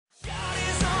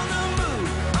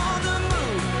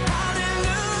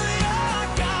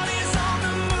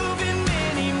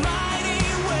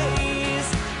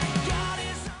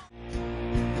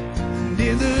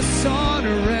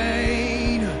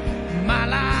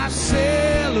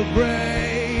life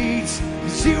celebrates.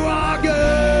 'Cause you are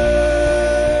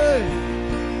good.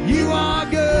 You are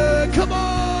good. Come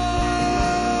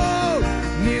on.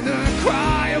 And in the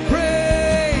cry of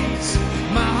praise,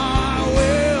 my heart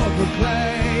will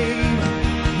proclaim.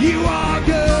 You are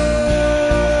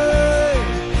good.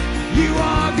 You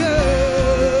are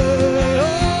good.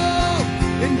 Oh,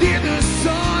 and in the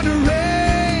sun or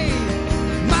rain,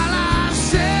 my life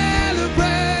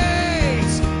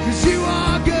celebrates. 'Cause you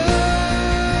are good.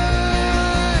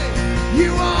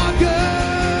 You are good.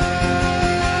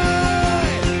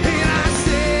 And I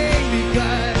sing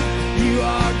because you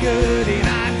are good. And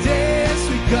I dance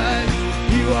because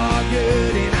you are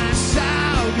good. And I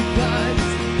shout because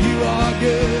you are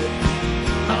good.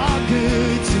 Are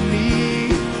good to me.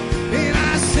 And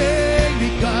I sing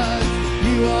because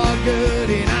you are good.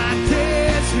 And I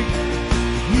dance because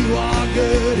you are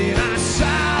good. And I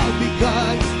shout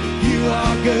because you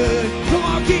are good. Come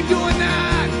on, keep doing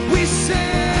that. We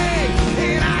sing.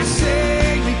 And I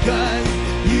sing because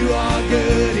you are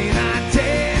good. And I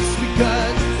dance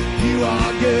because you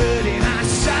are good. And I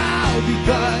shout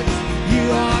because you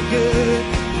are good.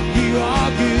 You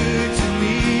are good to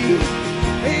me.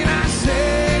 And I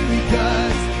sing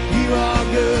because you are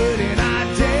good. And I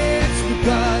dance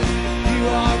because you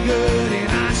are good.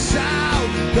 And I shout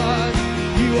because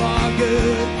you are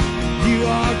good. You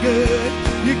are good.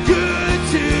 You're good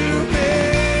to me.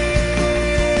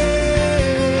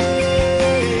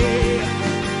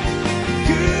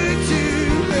 Good to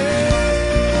me.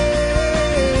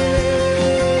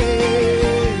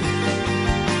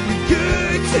 You're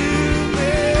good to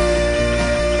me.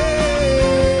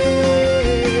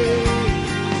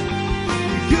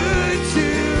 Good to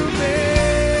me.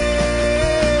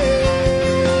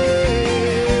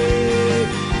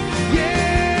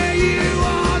 Yeah, you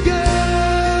are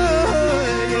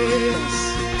good. Yes.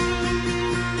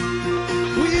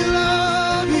 We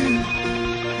love you.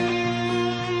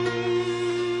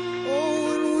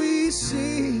 Oh, and we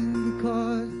sing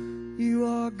because you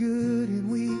are good, and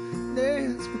we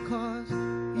dance because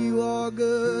you are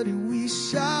good, and we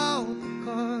shout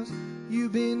because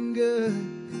you've been good.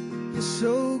 You're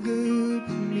so good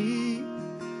to me.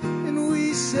 And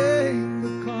we sing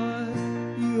because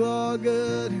you are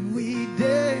good, and we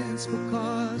dance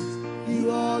because you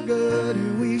are good,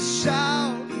 and we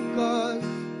shout because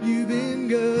you've been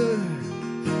good.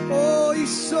 Oh, you're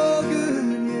so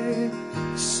good, yeah.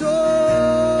 So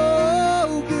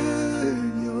good,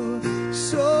 you're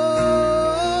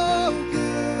so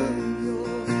good,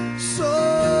 you're so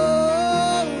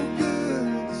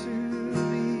good to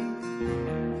me.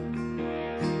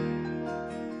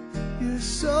 You're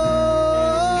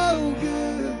so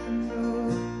good,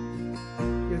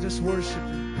 yeah, just worship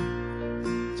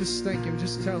him. Just thank him,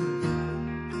 just tell him.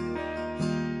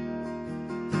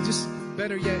 Just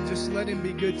better yet, just let him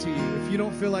be good to you. If you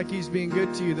don't feel like he's being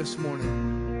good to you this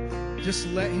morning, just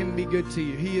let him be good to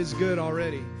you. He is good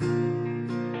already.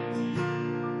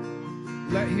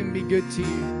 Let him be good to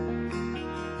you.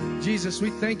 Jesus, we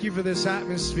thank you for this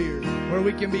atmosphere where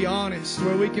we can be honest,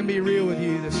 where we can be real with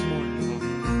you this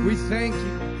morning. We thank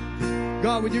you.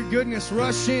 God, with your goodness,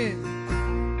 rush in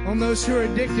on those who are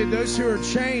addicted, those who are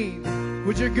chained.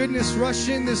 Would your goodness rush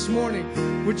in this morning?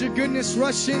 Would your goodness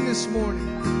rush in this morning?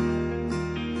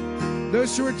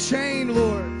 Those who are chained,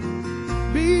 Lord,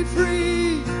 be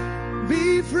free,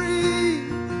 be free,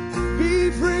 be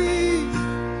free,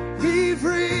 be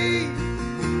free,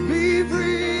 be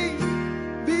free,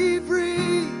 be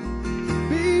free,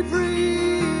 be free.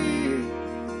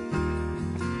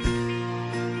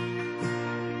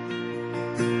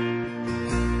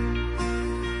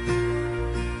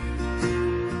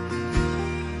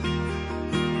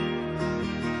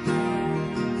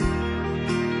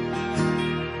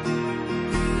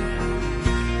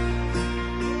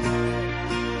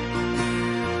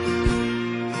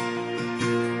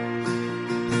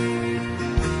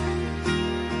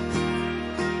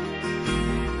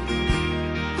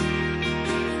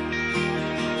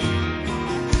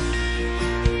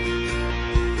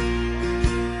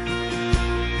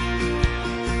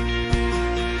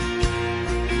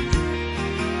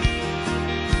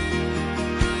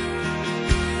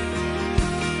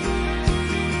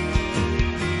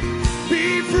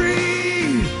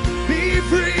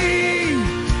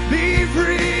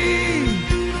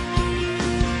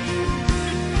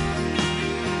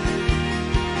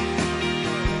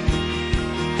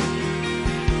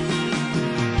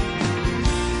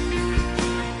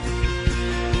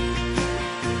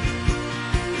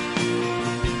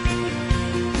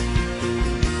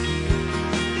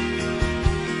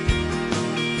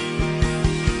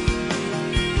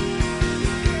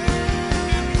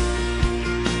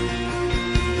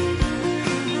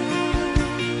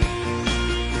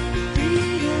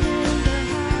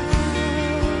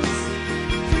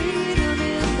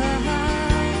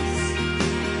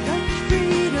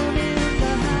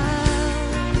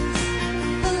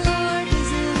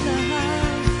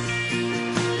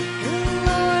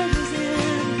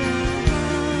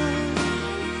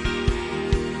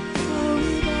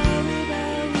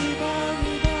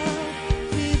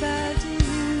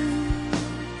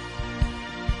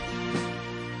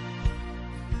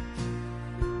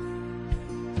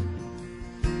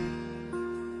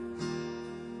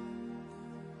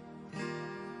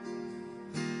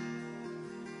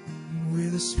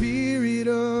 Spirit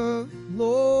of the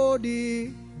Lord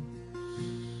is,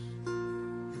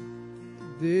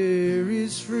 there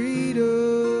is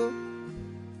freedom.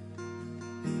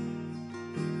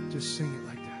 Just sing it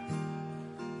like that.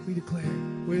 We declare,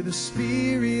 where the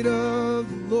Spirit of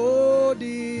the Lord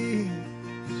is,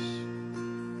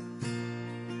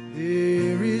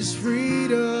 there is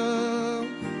freedom.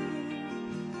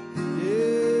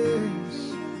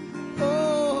 Yes.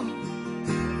 Oh,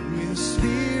 where the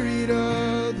Spirit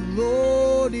of the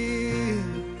Lord is,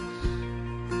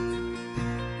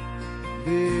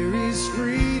 there is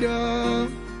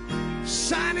freedom.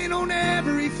 Shining on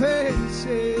every face.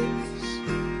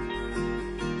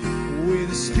 Where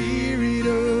the Spirit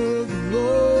of the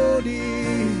Lord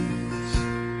is,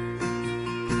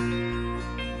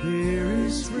 there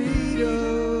is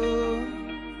freedom.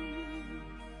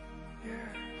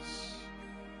 Yes.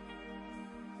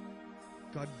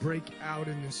 God, break out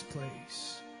in this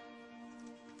place.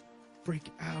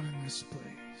 Break out in this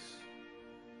place.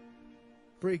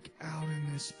 Break out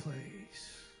in this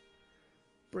place.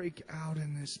 Break out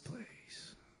in this place.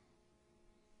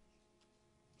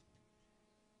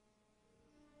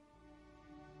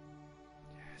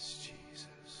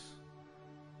 Jesus,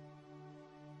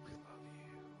 we love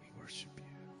you, we worship you.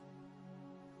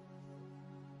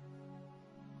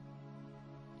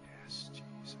 Yes,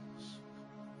 Jesus.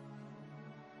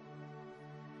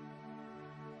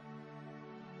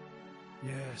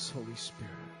 Yes, Holy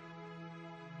Spirit.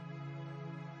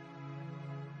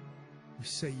 We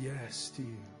say yes to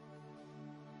you.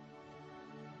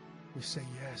 We say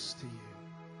yes to you.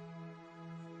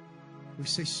 We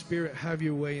say, Spirit, have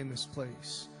your way in this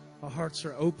place. Our hearts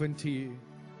are open to you.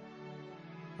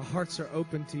 Our hearts are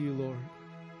open to you, Lord.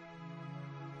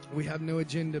 We have no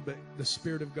agenda but the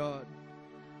Spirit of God.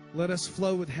 Let us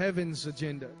flow with heaven's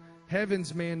agenda,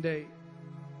 heaven's mandate,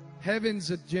 heaven's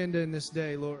agenda in this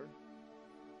day, Lord.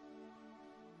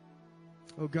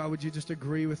 Oh God, would you just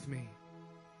agree with me?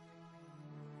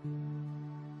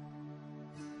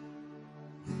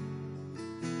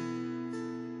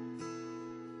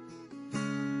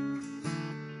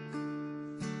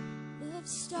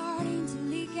 Love's starting to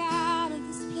leak out of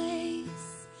this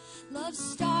place. Love's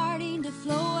starting to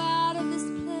flow out of this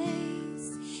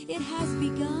place. It has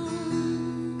begun.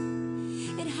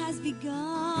 It has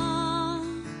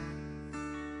begun.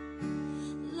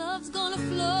 Love's gonna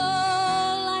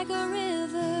flow like a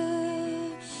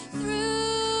river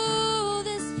through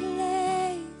this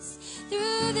place,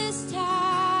 through this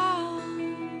town.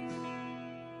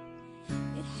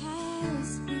 It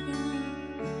has begun.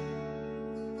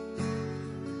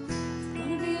 It's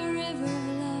gonna be a river of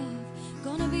love,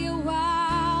 gonna be a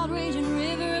wild, raging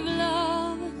river of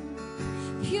love.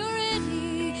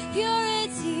 Purity,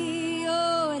 purity,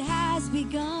 oh, it has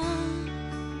begun.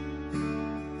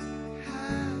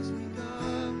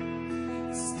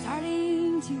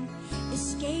 Starting to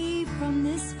escape from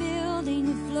this building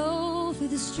and flow through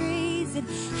the streets. It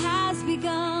has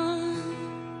begun.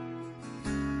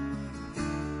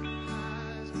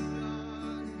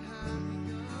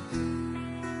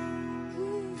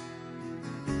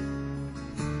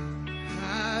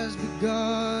 Has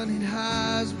begun, it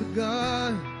has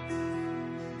begun.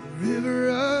 The river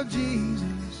of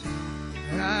Jesus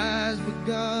has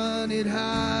begun, it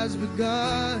has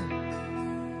begun.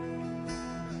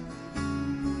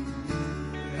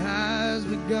 It has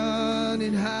begun,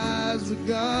 it has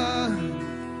begun.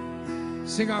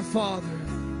 Sing our Father.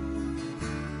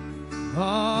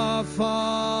 Our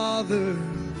Father,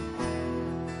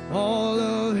 all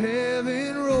of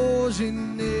heaven rolls your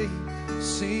name.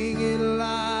 Sing it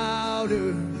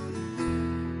louder.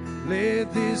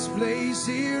 Let this place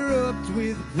erupt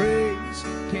with praise.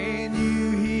 Can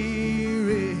you hear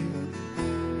it?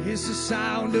 It's the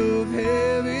sound of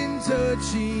heaven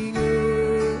touching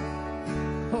earth.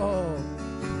 Oh,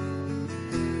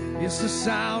 it's the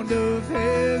sound of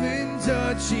heaven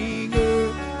touching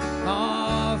earth.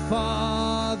 Our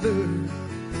Father,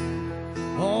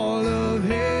 all of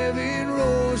heaven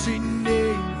rolls your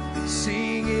name.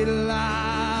 Sing it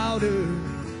louder.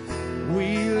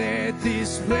 We let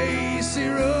this place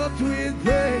erupt with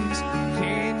praise.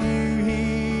 Can you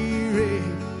hear it?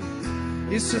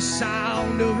 It's the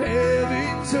sound of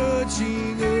heaven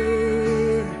touching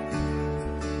earth.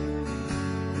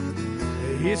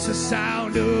 It's the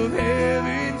sound of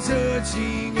heaven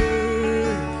touching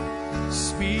earth.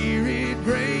 Spirit,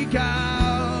 break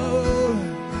out.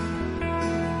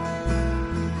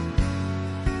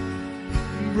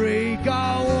 Break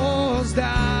our walls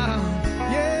down.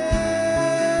 Yeah.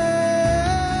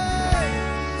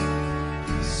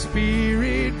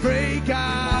 Spirit, break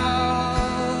out.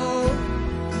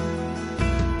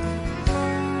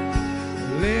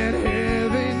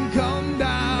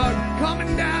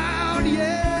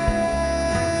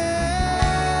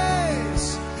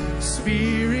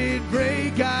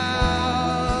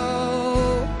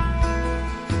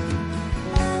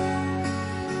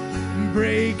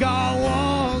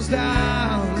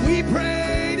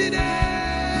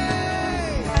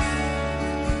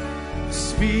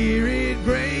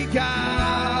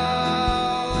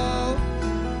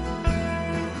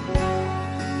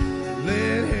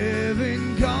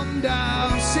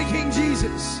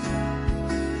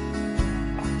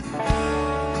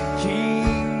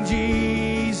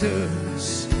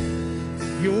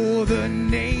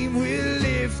 name we're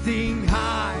lifting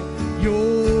high.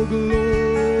 Your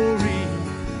glory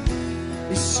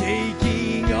is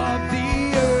shaking up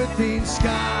the earth and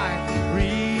sky.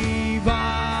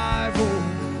 Revival,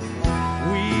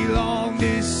 we long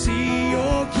to see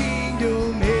your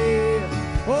kingdom here.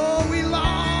 Oh, we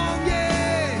long,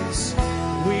 yes,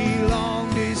 we long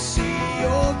to see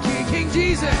your King, King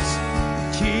Jesus,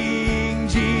 King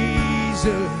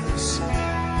Jesus.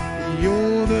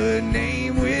 You're the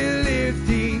name we're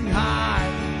lifting high.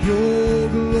 Your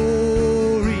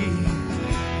glory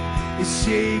is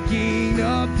shaking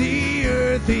up the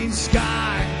earth and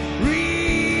sky.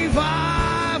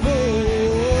 Revival,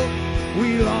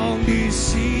 we long to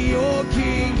see your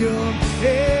kingdom.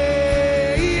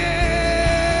 Hey,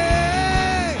 yeah.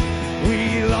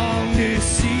 We long to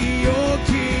see your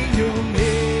kingdom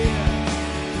here.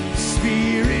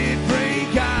 Spirit,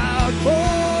 break out.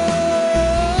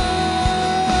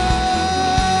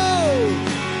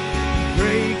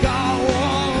 Break our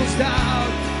walls down.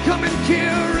 Come and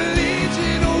kill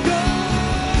religion, oh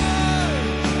God.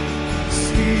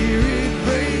 Spirit,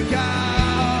 break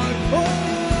out.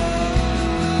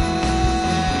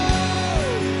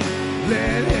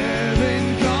 Let heaven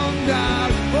come down.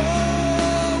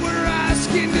 We're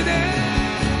asking today.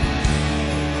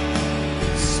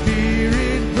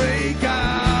 Spirit, break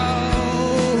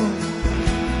out.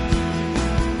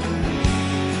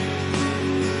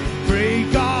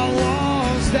 Break our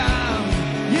walls down.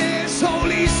 Yes,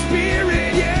 Holy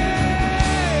Spirit,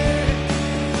 yeah.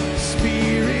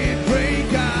 Spirit,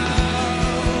 break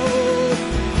out.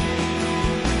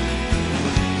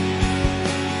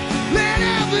 Let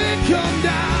heaven come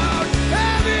down.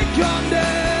 Heaven come down.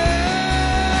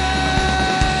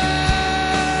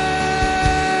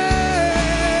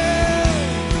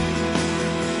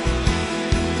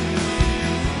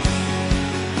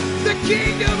 The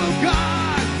kingdom of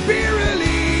God be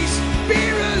released, be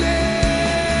released.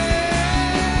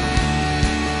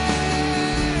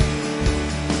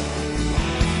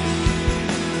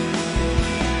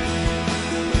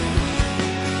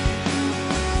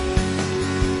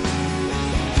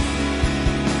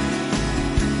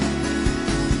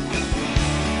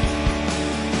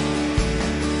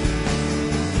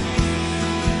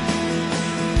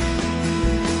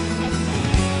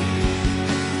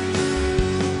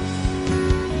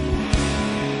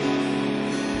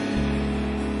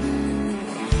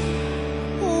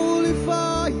 Holy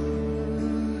fire,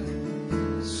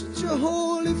 such a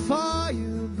holy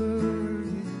fire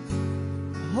burning,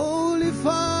 holy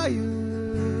fire.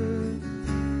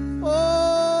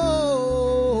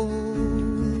 Oh,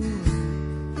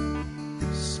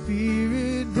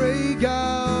 Spirit, break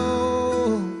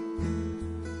out.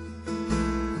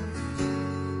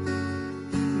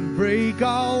 Break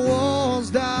our walls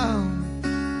down.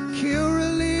 Kill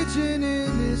religion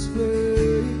in this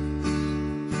place.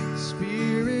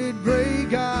 Spirit,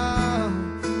 break out.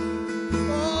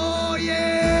 Oh,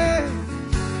 yeah.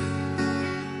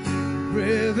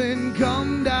 Heaven,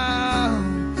 come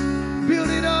down. Build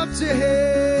it up to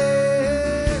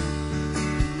heaven.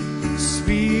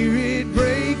 Spirit,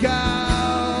 break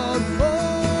out.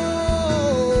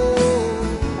 Oh,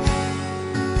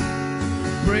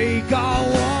 break our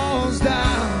walls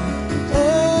down.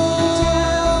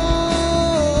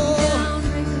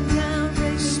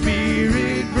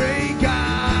 Spirit, break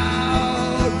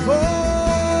out.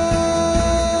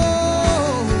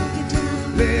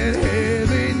 Let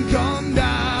heaven come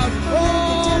down.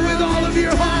 With all of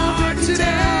your heart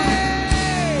today.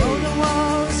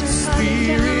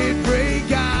 Spirit,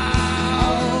 break out.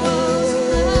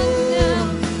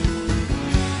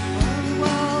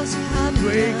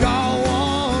 Break our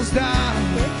walls down.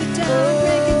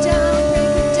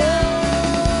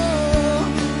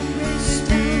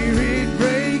 Spirit,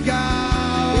 break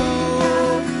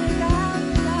out.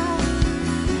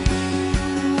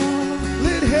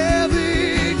 Let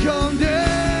heaven come down.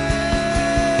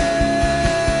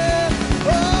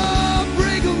 Oh,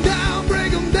 break 'em down,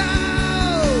 break 'em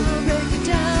down.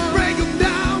 Break 'em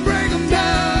down, break 'em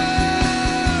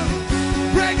down.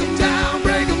 Break 'em down,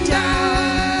 break 'em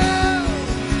down.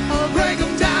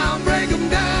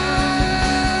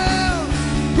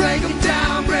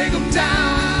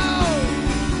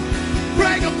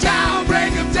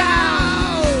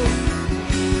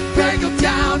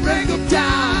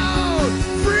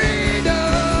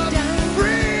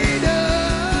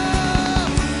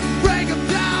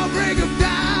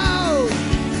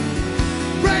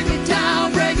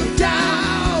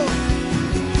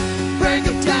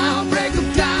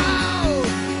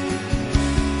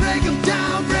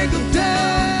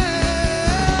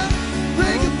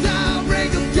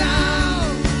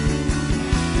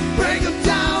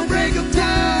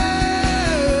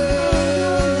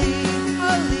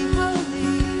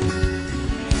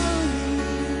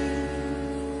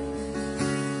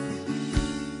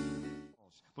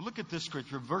 this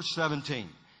scripture, verse 17.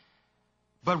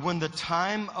 But when the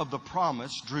time of the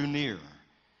promise drew near,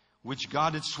 which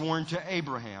God had sworn to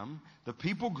Abraham, the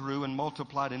people grew and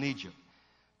multiplied in Egypt,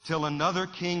 till another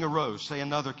king arose, say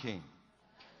another king,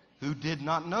 who did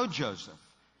not know Joseph.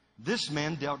 This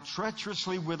man dealt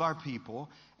treacherously with our people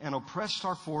and oppressed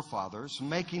our forefathers,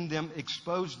 making them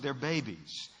expose their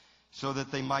babies so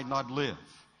that they might not live.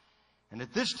 And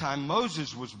at this time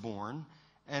Moses was born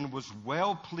and was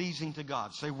well-pleasing to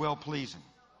God. Say well-pleasing.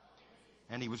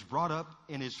 And he was brought up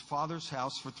in his father's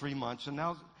house for 3 months. And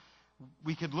now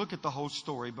we could look at the whole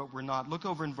story, but we're not. Look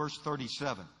over in verse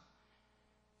 37.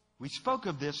 We spoke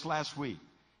of this last week.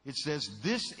 It says,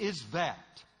 this is that.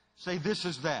 Say, this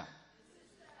is that.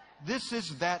 This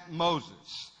is that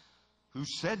Moses, who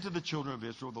said to the children of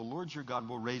Israel, the Lord your God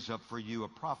will raise up for you a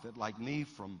prophet like me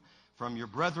from your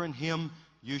brethren. Him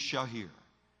you shall hear.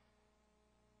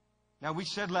 Now we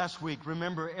said last week,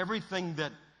 remember, everything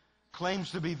that claims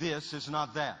to be this is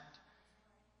not that.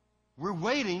 We're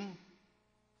waiting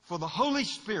for the Holy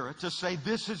Spirit to say,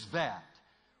 this is that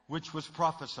which was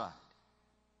prophesied.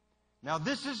 Now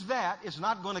this is that is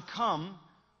not going to come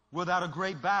without a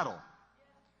great battle.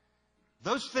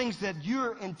 Those things that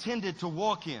you're intended to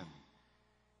walk in,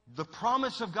 the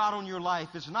promise of God on your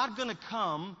life is not going to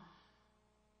come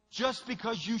just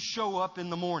because you show up in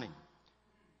the morning.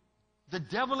 The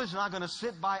devil is not going to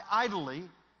sit by idly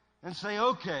and say,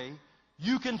 okay,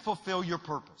 you can fulfill your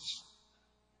purpose.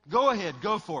 Go ahead,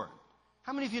 go for it.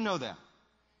 How many of you know that?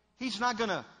 He's not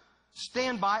going to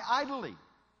stand by idly.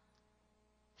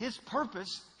 His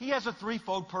purpose, he has a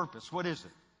threefold purpose. What is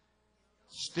it?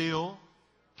 Steal,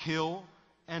 kill,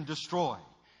 and destroy.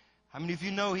 How many of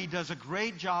you know he does a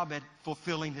great job at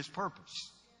fulfilling his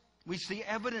purpose? We see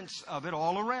evidence of it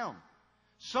all around.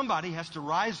 Somebody has to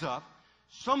rise up.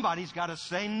 Somebody's got to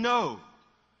say no.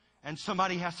 And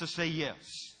somebody has to say yes.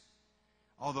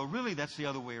 Although really that's the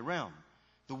other way around.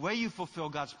 The way you fulfill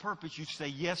God's purpose, you say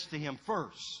yes to Him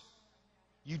first.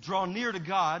 You draw near to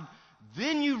God,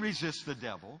 then you resist the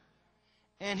devil.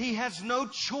 And he has no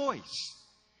choice.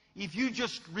 If you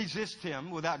just resist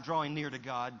him without drawing near to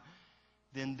God,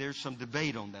 then there's some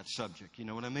debate on that subject. You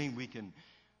know what I mean? We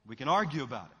can argue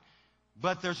about it.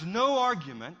 But there's no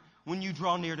argument when you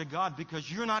draw near to God,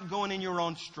 because you're not going in your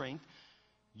own strength.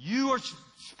 You are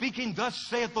speaking, thus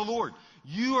saith the Lord.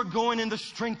 You are going in the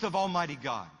strength of Almighty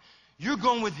God. You're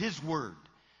going with His Word.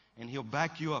 And He'll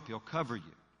back you up. He'll cover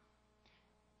you.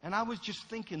 And I was just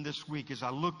thinking this week as I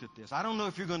looked at this, I don't know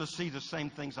if you're going to see the same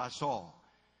things I saw.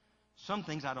 Some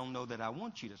things I don't know that I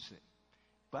want you to see.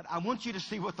 But I want you to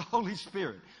see what the Holy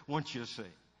Spirit wants you to see.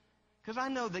 Because I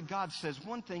know that God says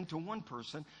one thing to one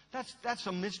person. That's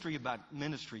a mystery about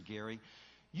ministry, Gary.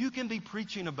 You can be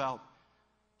preaching about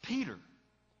Peter.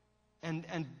 And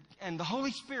the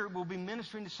Holy Spirit will be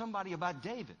ministering to somebody about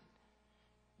David.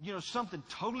 You know, something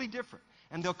totally different.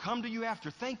 And they'll come to you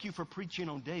after. Thank you for preaching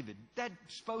on David. That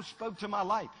spoke to my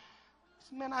life.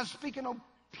 Man, I was speaking on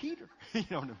Peter. You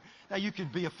know, now you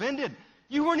could be offended.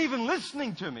 You weren't even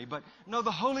listening to me. But no,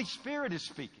 the Holy Spirit is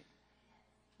speaking.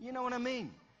 You know what I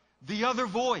mean? The other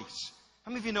voice.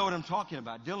 How many of you know what I'm talking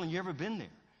about? Dylan, you ever been there?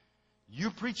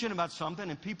 You're preaching about something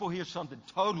and people hear something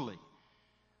totally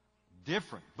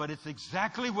different. But it's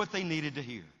exactly what they needed to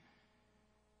hear.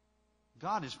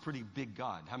 God is pretty big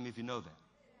God. How many of you know that?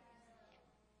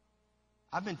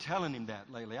 I've been telling Him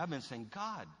that lately. I've been saying,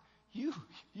 God, you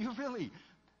really,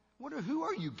 who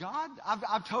are you, God?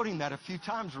 I've told Him that a few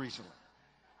times recently.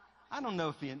 I don't know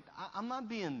if I'm not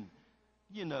being,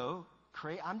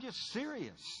 crazy. I'm just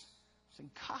serious. I'm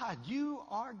saying, God, you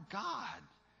are God.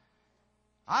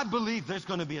 I believe there's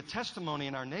going to be a testimony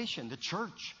in our nation. The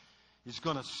church is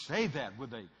going to say that.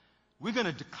 We're going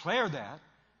to declare that.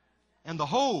 And the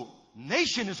whole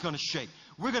nation is going to shake.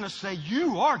 We're going to say,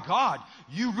 you are God.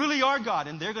 You really are God.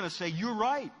 And they're going to say, you're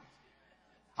right.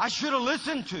 I should have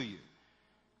listened to you.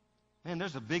 Man,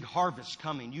 there's a big harvest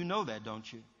coming. You know that,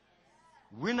 don't you?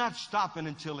 We're not stopping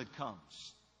until it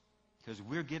comes, because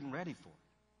we're getting ready for it.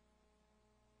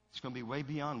 It's going to be way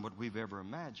beyond what we've ever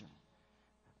imagined.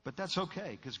 But that's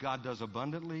okay, because God does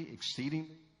abundantly,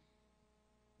 exceedingly.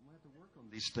 I'm going to have to work on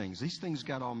these things. These things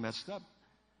got all messed up.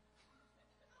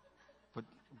 But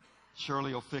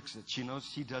Shirley will fix it. She knows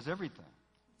she does everything.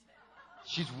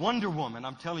 She's Wonder Woman.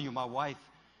 I'm telling you, my wife.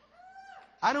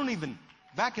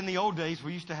 Back in the old days,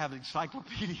 we used to have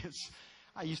encyclopedias.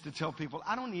 I used to tell people,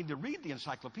 I don't need to read the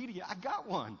encyclopedia. I got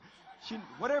one.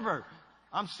 Whatever.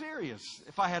 I'm serious.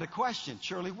 If I had a question,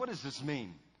 Shirley, what does this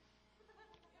mean?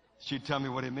 She'd tell me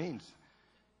what it means.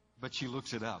 But she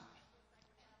looks it up.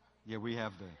 Yeah, we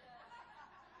have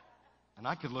and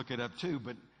I could look it up too,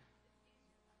 but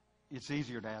it's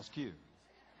easier to ask you.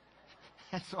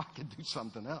 And so I could do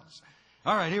something else.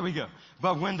 All right, here we go.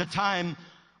 But when the time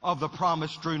of the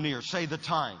promise drew near, say the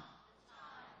time.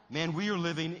 Man, we are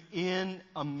living in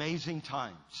amazing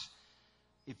times.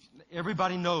 If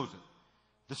everybody knows it.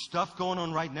 The stuff going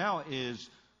on right now is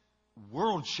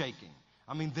world shaking.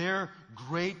 I mean,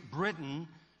 Great Britain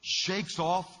shakes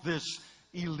off this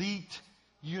elite,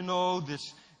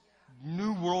 this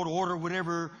new world order,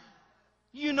 whatever.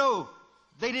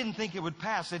 They didn't think it would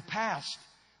pass. It passed.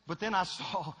 But then I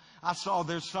saw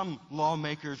there's some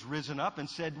lawmakers risen up and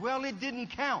said, well, it didn't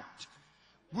count.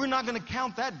 We're not going to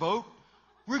count that vote.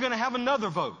 We're going to have another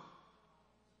vote.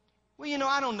 Well,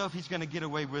 I don't know if he's going to get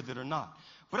away with it or not.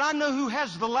 But I know who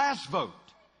has the last vote.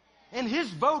 And his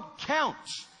vote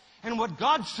counts. And what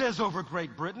God says over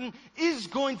Great Britain is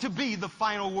going to be the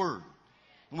final word.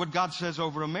 And what God says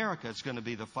over America is going to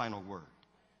be the final word.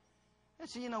 And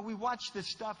so, we watch this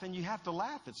stuff and you have to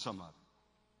laugh at some of it.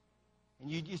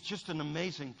 And it's just an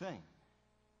amazing thing.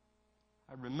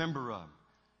 I remember,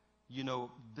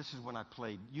 this is when I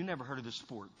played. You never heard of this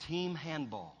sport, team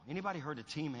handball. Anybody heard of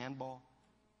team handball?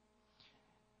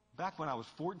 Back when I was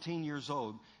 14 years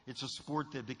old, it's a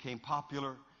sport that became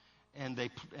popular, and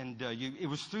it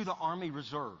was through the Army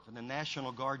Reserve and the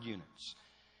National Guard units.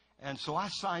 And so I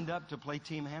signed up to play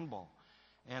team handball,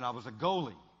 and I was a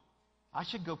goalie. I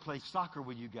should go play soccer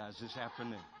with you guys this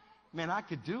afternoon. Man, I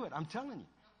could do it. I'm telling you.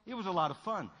 It was a lot of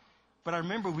fun. But I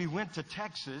remember we went to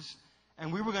Texas,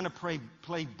 and we were going to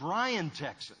play Bryan,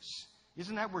 Texas.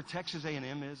 Isn't that where Texas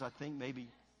A&M is, I think, maybe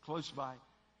close by?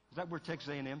 Is that where Texas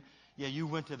A&M? Yeah, you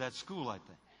went to that school, I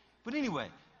think. But anyway,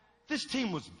 this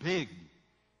team was big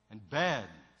and bad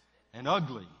and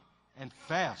ugly and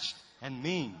fast and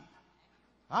mean.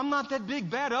 I'm not that big,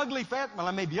 bad, ugly, fat. Well,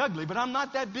 I may be ugly, but I'm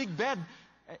not that big, bad,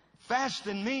 fast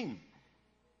and mean.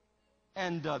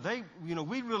 And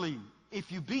we really... If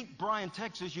you beat Bryan,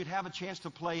 Texas, you'd have a chance to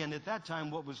play in, at that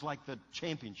time, what was like the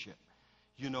championship.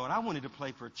 And I wanted to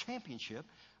play for a championship.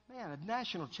 Man, a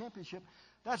national championship.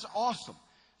 That's awesome.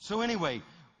 So anyway,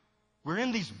 we're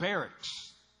in these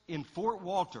barracks in Fort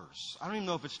Walters. I don't even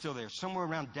know if it's still there. Somewhere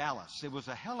around Dallas. It was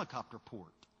a helicopter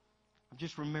port. I'm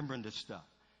just remembering this stuff.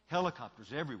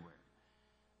 Helicopters everywhere.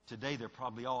 Today, they're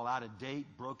probably all out of date,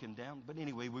 broken down. But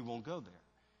anyway, we won't go there.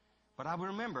 But I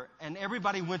remember, and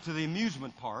everybody went to the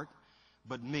amusement park.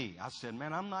 But me, I said,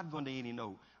 man, I'm not going to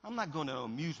no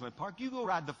amusement park. You go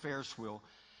ride the Ferris wheel.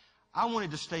 I wanted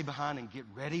to stay behind and get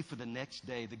ready for the next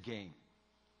day, the game.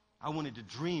 I wanted to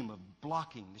dream of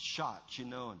blocking the shots, and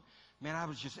man, I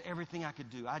was just everything I could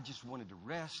do. I just wanted to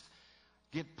rest,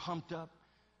 get pumped up.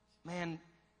 Man,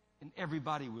 and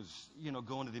everybody was,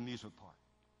 going to the amusement park.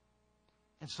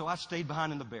 And so I stayed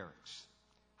behind in the barracks.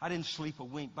 I didn't sleep a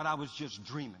wink, but I was just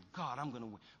dreaming. God, I'm going to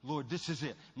win. Lord, this is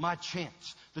it. My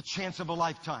chance. The chance of a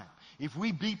lifetime. If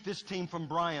we beat this team from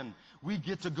Bryan, we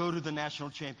get to go to the national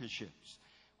championships.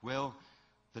 Well,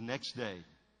 the next day,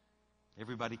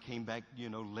 everybody came back,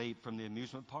 late from the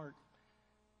amusement park.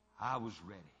 I was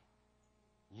ready.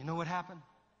 You know what happened?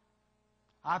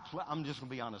 I'm just going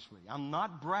to be honest with you. I'm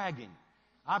not bragging.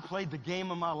 I played the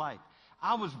game of my life.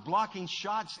 I was blocking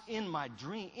shots in my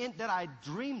dream, that I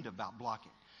dreamed about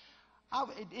blocking.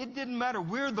 It didn't matter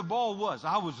where the ball was.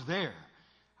 I was there.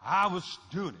 I was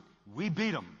doing it. We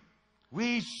beat them.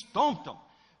 We stomped them.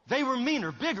 They were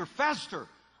meaner, bigger, faster,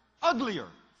 uglier.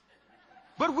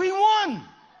 But we won.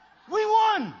 We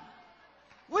won.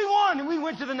 We won. And we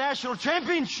went to the national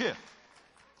championship.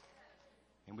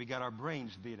 And we got our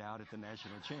brains beat out at the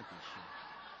national championship.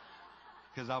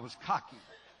 Because I was cocky.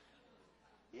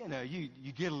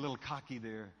 You get a little cocky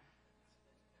there.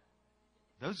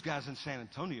 Those guys in San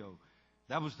Antonio,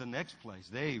 that was the next place.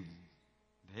 They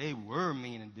were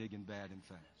mean and big and bad and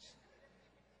fast.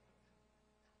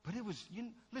 But it was,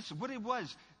 listen, what it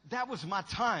was, that was my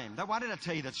time. Why did I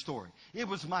tell you that story? It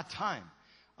was my time.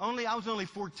 I was only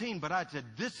 14, but I said,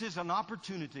 this is an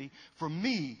opportunity for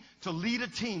me to lead a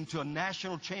team to a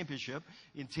national championship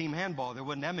in team handball. There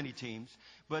wasn't that many teams,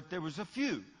 but there was a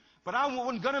few. But I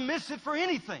wasn't going to miss it for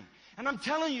anything. And I'm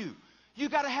telling you, you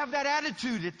got to have that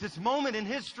attitude at this moment in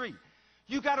history.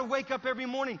 You got to wake up every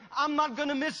morning. I'm not going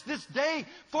to miss this day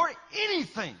for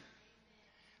anything.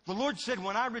 The Lord said,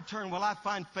 when I return, will I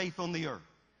find faith on the earth?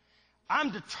 I'm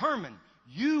determined.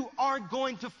 You are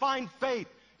going to find faith.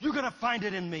 You're going to find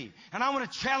it in me. And I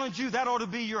want to challenge you. That ought to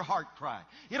be your heart cry.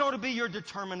 It ought to be your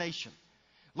determination.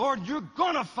 Lord, you're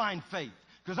going to find faith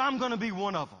because I'm going to be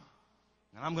one of them.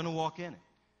 And I'm going to walk in it.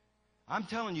 I'm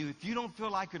telling you, if you don't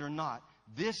feel like it or not,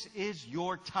 this is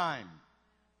your time.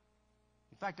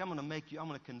 In fact, I'm going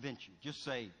to convince you. Just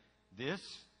say, this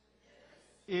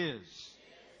is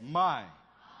my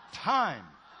time.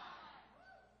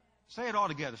 Say it all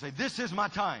together. Say, this is my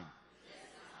time.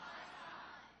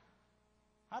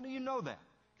 How do you know that?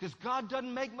 Because God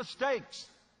doesn't make mistakes.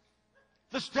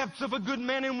 The steps of a good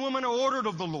man and woman are ordered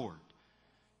of the Lord.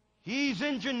 He's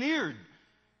engineered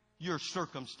your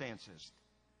circumstances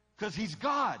because He's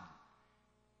God.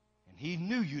 And He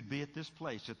knew you'd be at this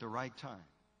place at the right time.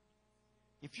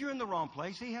 If you're in the wrong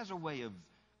place, He has a way of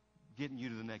getting you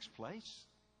to the next place.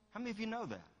 How many of you know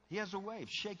that? He has a way of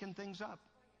shaking things up.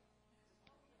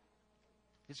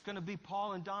 It's going to be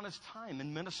Paul and Donna's time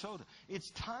in Minnesota.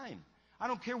 It's time. I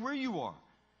don't care where you are.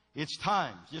 It's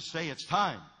time. Just say it's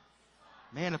time.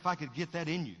 Man, if I could get that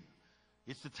in you.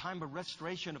 It's the time of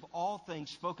restoration of all things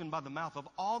spoken by the mouth of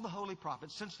all the holy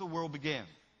prophets since the world began.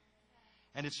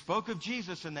 And it spoke of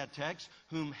Jesus in that text,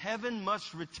 whom heaven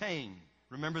must retain.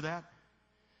 Remember that?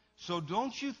 So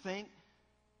don't you think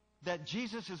that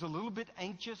Jesus is a little bit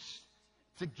anxious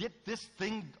to get this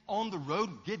thing on the road,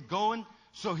 get going,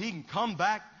 so He can come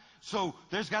back? So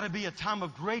there's got to be a time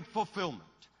of great fulfillment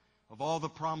of all the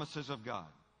promises of God.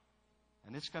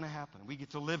 And it's going to happen. We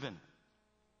get to live in it.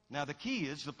 Now the key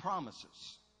is the promises.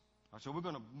 All right, so we're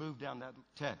going to move down that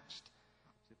text.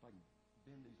 See if I can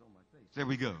bend these on my face. There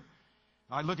we go.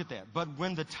 All right, look at that. But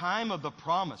when the time of the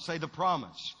promise, say the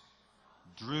promise,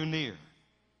 drew near.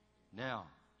 Now,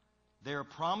 there are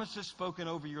promises spoken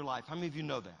over your life. How many of you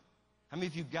know that? How many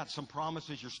of you got some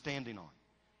promises you're standing on?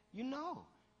 You know.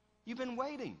 You've been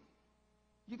waiting.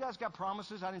 You guys got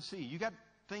promises I didn't see. You got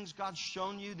things God's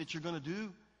shown you that you're going to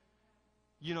do.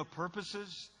 You know,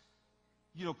 purposes.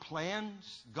 You know,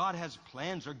 plans. God has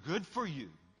plans that are good for you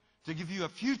to give you a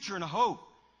future and a hope.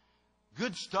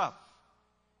 Good stuff.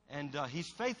 And He's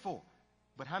faithful.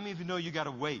 But how many of you know you got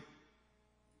to wait?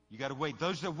 You got to wait.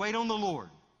 Those that wait on the Lord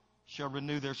shall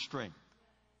renew their strength.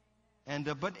 And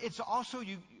but it's also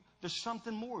there's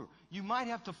something more. You might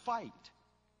have to fight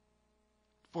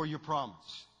for your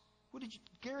promise. What did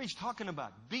Gary's talking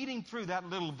about? Beating through that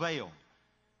little veil,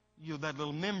 that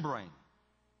little membrane.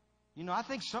 You know, I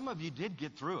think some of you did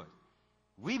get through it.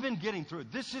 We've been getting through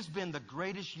it. This has been the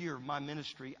greatest year of my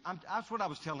ministry. That's what I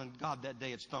was telling God that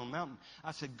day at Stone Mountain.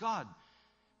 I said, God,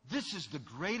 this is the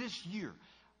greatest year.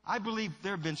 I believe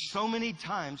there have been so many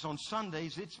times on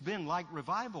Sundays, it's been like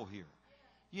revival here.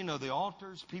 You know, the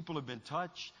altars, people have been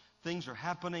touched. Things are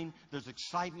happening. There's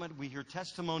excitement. We hear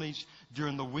testimonies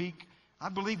during the week. I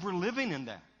believe we're living in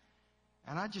that.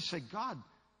 And I just say, God,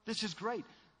 this is great.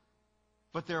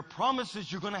 But there are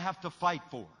promises you're going to have to fight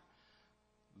for.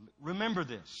 Remember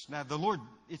this. Now, the Lord,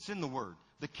 it's in the Word.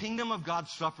 The kingdom of God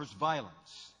suffers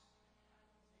violence.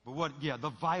 But what? Yeah, the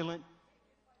violent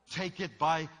take it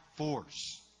by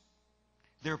force.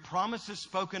 There are promises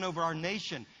spoken over our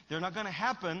nation. They're not going to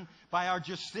happen by our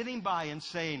just sitting by and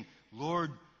saying,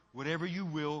 Lord, whatever you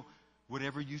will,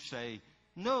 whatever you say.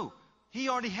 No, He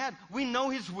already had. We know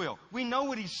His will. We know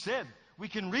what He said. We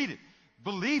can read it.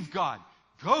 Believe God.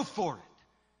 Go for it.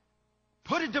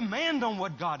 Put a demand on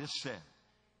what God has said.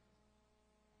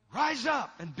 Rise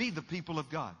up and be the people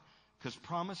of God. Because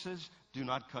promises do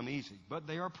not come easy. But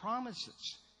they are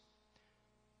promises.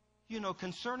 You know,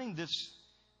 concerning this.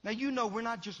 Now, you know we're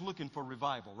not just looking for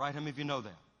revival, right? How many of you know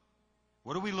that?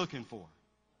 What are we looking for?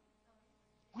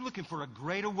 We're looking for a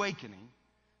great awakening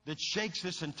that shakes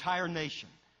this entire nation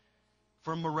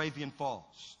from Moravian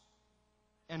Falls.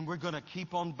 And we're going to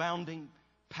keep on pounding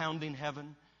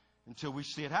heaven until we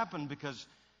see it happen, because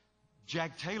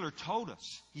Jack Taylor told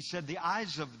us, he said, the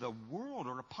eyes of the world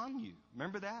are upon you.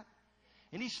 Remember that?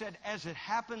 And he said, as it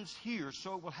happens here,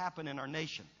 so it will happen in our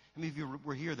nation. How many of you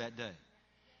were here that day?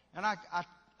 And I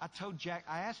told Jack,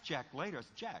 I asked Jack later, I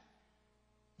said, Jack,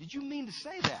 did you mean to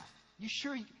say that? You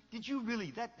sure? Did you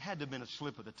really? That had to have been a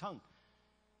slip of the tongue.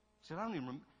 I said, I don't even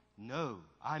remember. No,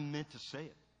 I meant to say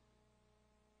it.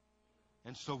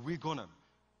 And so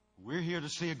we're here to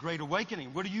see a great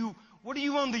awakening. What are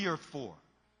you on the earth for?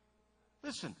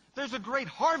 Listen, there's a great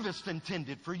harvest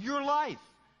intended for your life.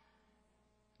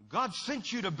 God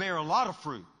sent you to bear a lot of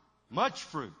fruit, much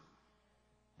fruit.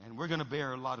 And we're going to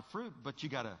bear a lot of fruit, but you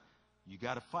got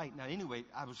to fight. Now, anyway,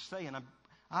 I was saying,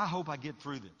 I hope I get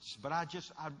through this. But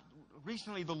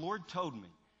recently the Lord told me,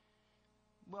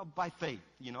 well, by faith,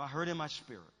 I heard in my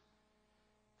spirit.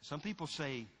 Some people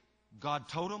say God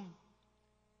told them.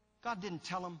 God didn't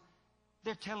tell them.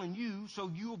 They're telling you,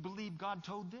 so you'll believe God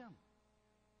told them.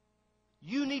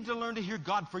 You need to learn to hear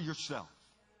God for yourself.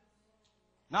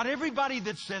 Not everybody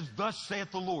that says, thus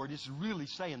saith the Lord, is really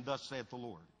saying, thus saith the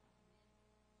Lord.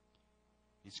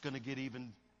 It's going to get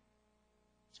even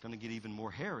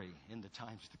more hairy in the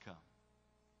times to come.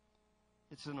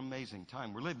 It's an amazing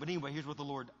time we're living. But anyway, here's what the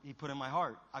Lord, He put in my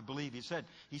heart. I believe He said,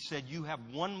 you have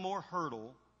one more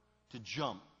hurdle to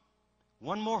jump.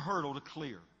 One more hurdle to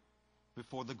clear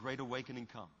before the great awakening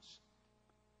comes.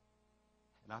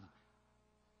 And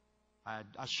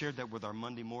I shared that with our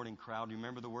Monday morning crowd. You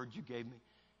remember the word you gave me?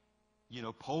 You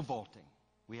know, pole vaulting.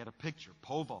 We had a picture,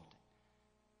 pole vaulting.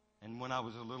 And when I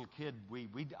was a little kid,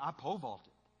 I pole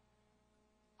vaulted.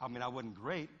 I mean, I wasn't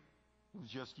great. It was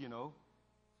just, you know.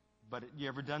 But you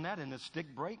ever done that? And the stick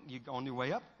break, you on your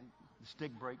way up, the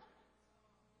stick break.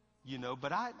 You know,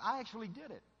 but I actually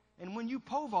did it. And when you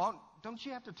pole vault, don't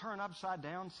you have to turn upside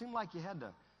down? It seemed like you had to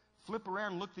flip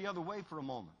around and look the other way for a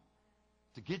moment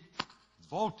to get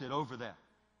vaulted over that.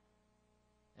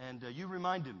 And you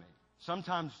reminded me,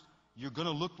 sometimes it's going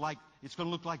to look like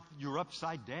you're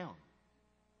upside down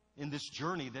in this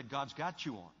journey that God's got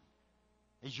you on.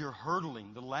 As you're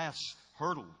hurdling the last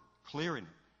hurdle, clearing it,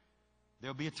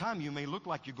 there'll be a time you may look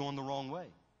like you're going the wrong way.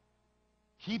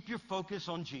 Keep your focus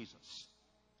on Jesus.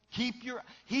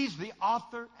 He's the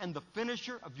author and the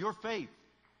finisher of your faith.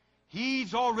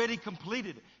 He's already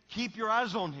completed it. Keep your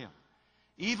eyes on Him,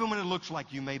 even when it looks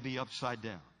like you may be upside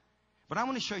down. But I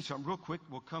want to show you something real quick.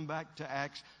 We'll come back to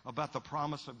Acts about the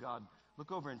promise of God.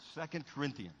 Look over in 2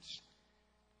 Corinthians.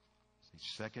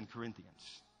 2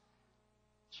 Corinthians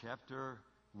chapter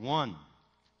 1.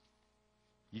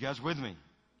 You guys with me?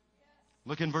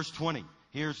 Look in verse 20.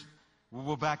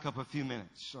 We'll back up a few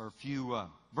minutes or a few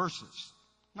verses.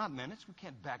 Not minutes. We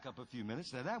can't back up a few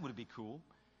minutes. Now, that would be cool.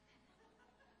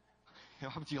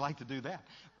 How would you like to do that?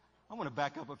 I want to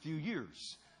back up a few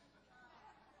years.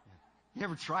 You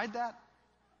ever tried that?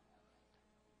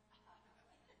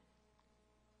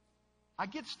 I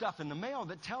get stuff in the mail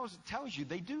that tells you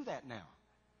they do that now.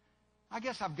 I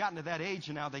guess I've gotten to that age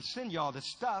and now they send you all this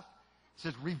stuff. It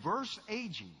says reverse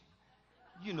aging.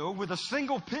 You know, with a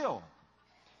single pill.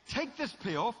 Take this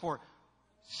pill for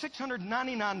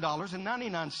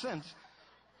 $699.99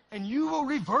 and you will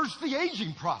reverse the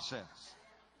aging process.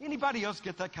 Anybody else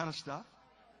get that kind of stuff?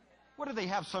 What do they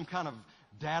have, some kind of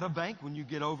data bank? When you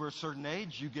get over a certain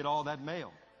age, you get all that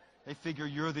mail. They figure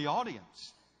you're the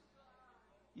audience.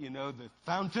 You know, the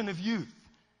fountain of youth.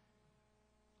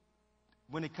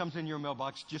 When it comes in your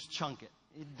mailbox, just chunk it.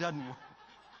 It doesn't work.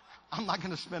 I'm not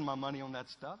going to spend my money on that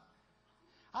stuff.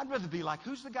 I'd rather be like,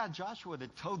 who's the guy Joshua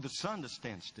that told the sun to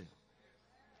stand still?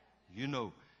 You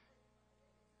know,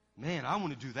 man, I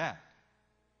want to do that.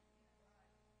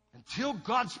 Until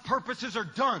God's purposes are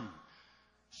done,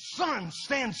 sun,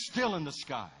 stand still in the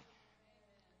sky.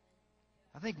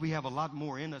 I think we have a lot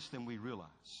more in us than we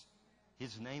realize.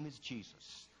 His name is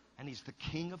Jesus, and He's the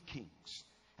King of Kings,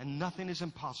 and nothing is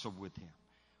impossible with Him.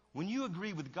 When you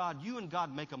agree with God, you and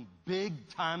God make a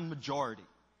big-time majority.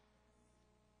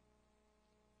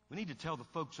 We need to tell the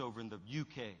folks over in the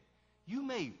UK, you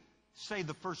may say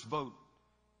the first vote,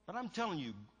 but I'm telling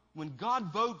you, when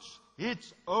God votes,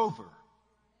 it's over.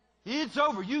 It's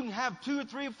over. You can have 2 or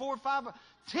 3 or 4 or 5 or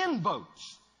 10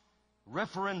 votes,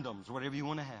 referendums, whatever you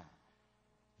want to have.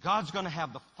 God's going to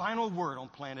have the final word on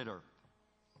planet Earth.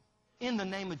 In the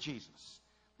name of Jesus.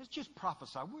 Let's just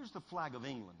prophesy. Where's the flag of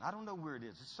England? I don't know where it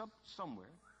is. It's somewhere.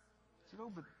 Is it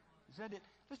over? Is that it?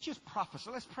 Let's just prophesy.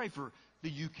 Let's pray for the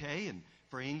UK and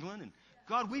for England. And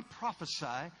God, we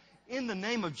prophesy in the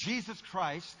name of Jesus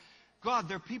Christ. God,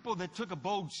 there are people that took a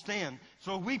bold stand.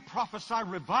 So we prophesy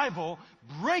revival,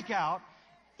 break out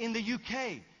in the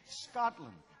UK,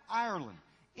 Scotland, Ireland,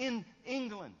 in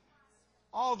England,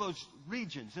 all those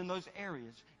regions, in those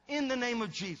areas, in the name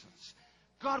of Jesus.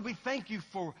 God, we thank you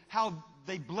for how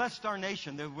they blessed our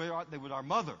nation. They were our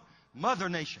mother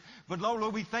nation. But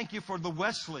Lord, we thank you for the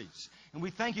Wesleys. And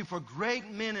we thank you for great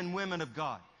men and women of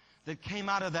God that came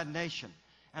out of that nation.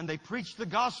 And they preached the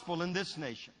gospel in this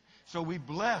nation. So we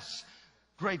bless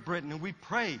Great Britain and we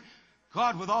pray,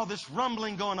 God, with all this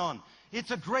rumbling going on,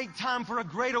 it's a great time for a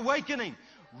great awakening.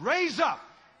 Raise up.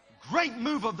 Great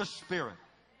move of the Spirit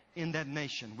in that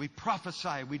nation. We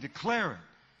prophesy, we declare it.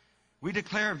 We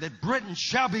declare that Britain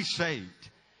shall be saved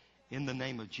in the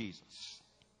name of Jesus.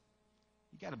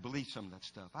 You got to believe some of that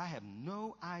stuff. I have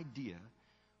no idea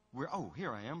where. Oh,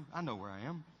 here I am. I know where I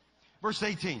am. Verse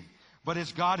 18. But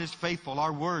as God is faithful,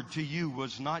 our word to you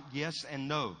was not yes and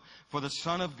no. For the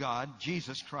Son of God,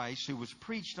 Jesus Christ, who was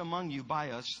preached among you by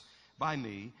us, by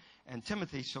me, and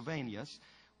Timothy Sylvanus,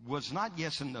 was not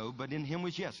yes and no, but in Him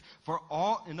was yes. For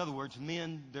all, in other words,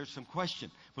 men, there's some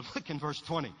question. But look in verse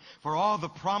 20. For all the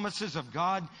promises of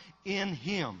God in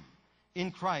Him,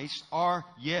 in Christ, are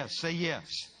yes. Say yes.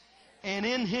 And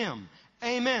in Him,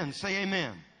 amen. Say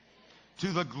amen.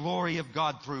 To the glory of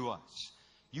God through us.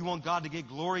 You want God to get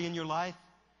glory in your life?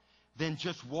 then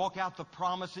just walk out the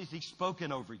promises He's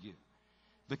spoken over you.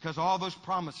 Because all those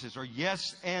promises are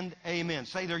yes and amen.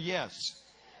 Say they're yes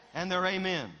and they're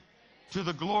amen. To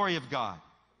the glory of God.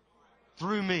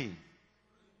 Through me.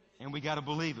 And we got to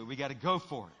believe it. We got to go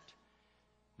for it.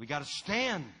 We got to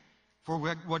stand for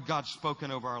what God's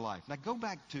spoken over our life. Now go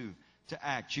back to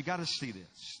Acts. You got to see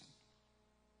this.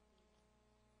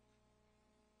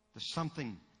 There's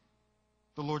something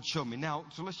the Lord showed me. Now,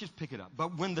 so let's just pick it up.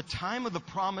 But when the time of the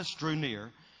promise drew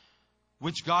near,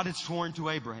 which God had sworn to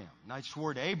Abraham. Now, He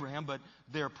swore to Abraham, but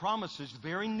there are promises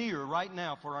very near right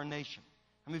now for our nation.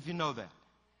 How many of you know that?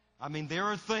 I mean, there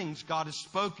are things God has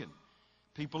spoken.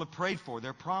 People have prayed for.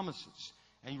 They're promises.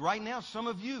 And right now, some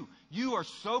of you are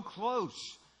so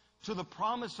close to the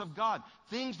promise of God.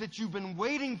 Things that you've been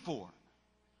waiting for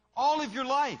all of your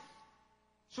life.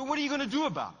 So what are you going to do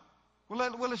about it?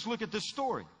 Well, let's look at this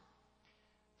story.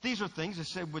 These are things that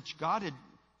said which God had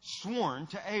sworn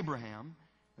to Abraham,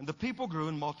 and the people grew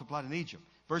and multiplied in Egypt.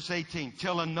 Verse 18,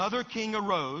 till another king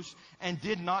arose and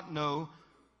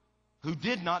who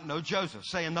did not know Joseph.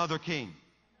 Say another king.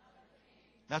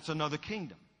 That's another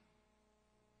kingdom.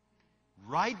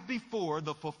 Right before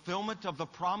the fulfillment of the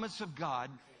promise of God,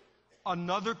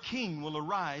 another king will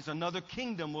arise, another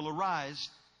kingdom will arise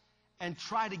and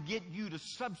try to get you to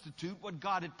substitute what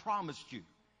God had promised you.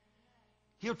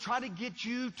 He'll try to get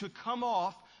you to come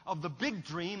off of the big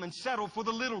dream and settle for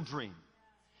the little dream.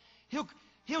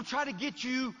 He'll try to get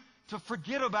you to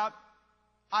forget about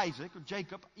Isaac or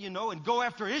Jacob, and go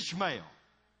after Ishmael.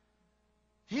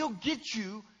 He'll convince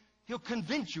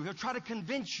you, he'll try to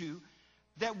convince you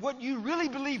that what you really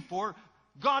believe for,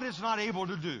 God is not able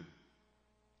to do.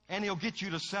 And he'll get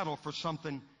you to settle for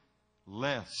something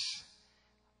less.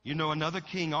 Another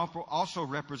king also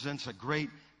represents a great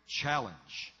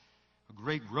challenge, a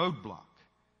great roadblock,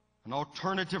 an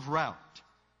alternative route.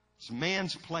 It's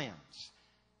man's plans.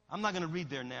 I'm not going to read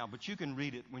there now, but you can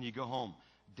read it when you go home.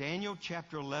 Daniel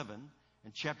chapter 11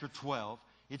 and chapter 12,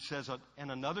 it says,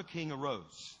 and another king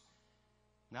arose.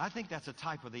 Now, I think that's a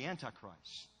type of the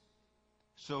Antichrist.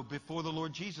 So before the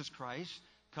Lord Jesus Christ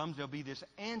comes, there'll be this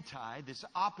this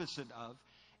opposite of,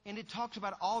 and it talks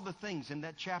about all the things in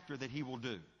that chapter that he will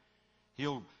do.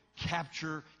 He'll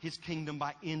capture his kingdom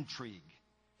by intrigue.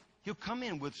 He'll come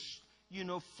in with,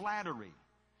 flattery.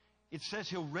 It says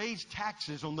he'll raise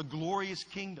taxes on the glorious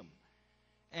kingdom.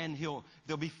 And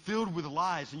they'll be filled with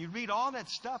lies. And you read all that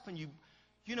stuff and you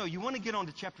want to get on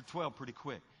to chapter 12 pretty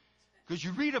quick. Because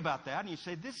you read about that and you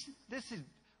say, this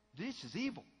is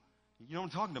evil. You know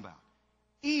what I'm talking about?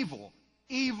 Evil,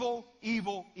 evil,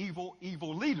 evil, evil,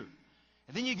 evil leader.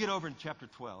 And then you get over in chapter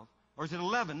 12. Or is it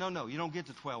 11? No, you don't get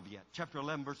to 12 yet. Chapter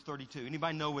 11, verse 32.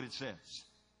 Anybody know what it says?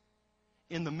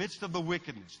 In the midst of the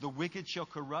wickedness, the wicked shall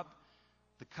corrupt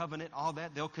the covenant, all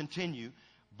that. They'll continue.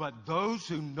 But those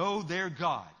who know their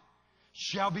God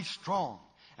shall be strong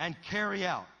and carry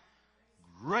out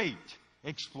great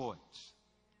exploits.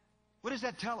 What does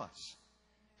that tell us?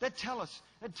 That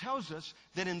tells us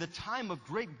that in the time of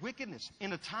great wickedness,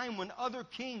 in a time when other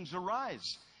kings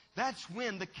arise, that's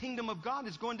when the kingdom of God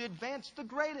is going to advance the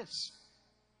greatest.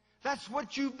 That's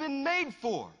what you've been made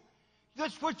for.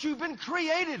 That's what you've been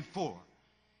created for,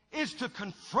 is to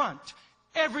confront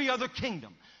every other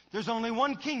kingdom. There's only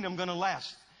one kingdom going to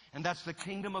last, and that's the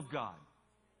kingdom of God.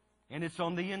 And it's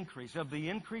on the increase of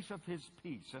His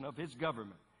peace and of His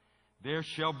government. There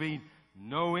shall be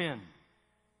no end.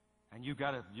 And you're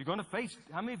going to face,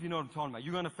 how many of you know what I'm talking about?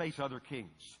 You're going to face other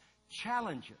kings.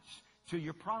 Challenges to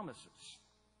your promises.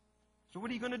 So what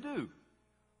are you going to do?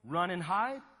 Run and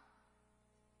hide?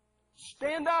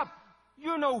 Stand up.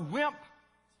 You're no wimp.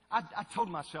 I told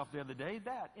myself the other day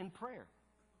that in prayer.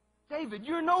 David,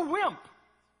 you're no wimp.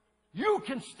 You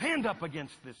can stand up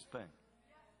against this thing.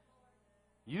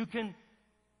 You can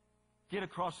get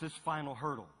across this final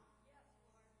hurdle.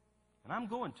 And I'm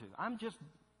going to.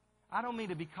 I don't mean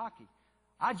to be cocky.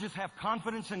 I just have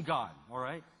confidence in God, all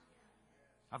right?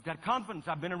 I've got confidence.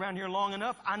 I've been around here long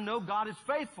enough. I know God is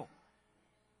faithful.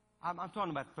 I'm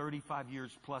talking about 35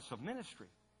 years plus of ministry.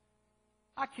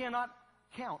 I cannot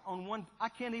count on one. I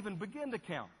can't even begin to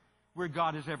count where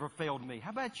God has ever failed me. How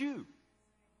about you?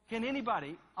 Can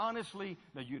anybody honestly,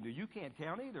 now you can't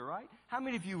count either, right? How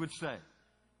many of you would say,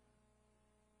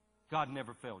 God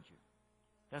never failed you?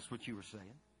 That's what you were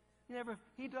saying.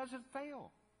 He doesn't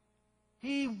fail.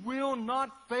 He will not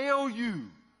fail you.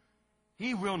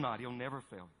 He will not. He'll never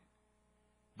fail you.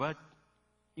 But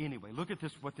anyway, look at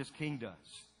this, what this king does.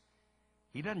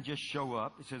 He doesn't just show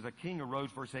up. It says, a king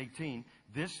arose, verse 18.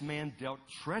 This man dealt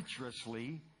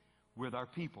treacherously with our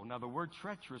people. Now, the word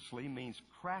treacherously means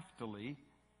craftily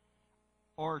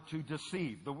or to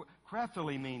deceive.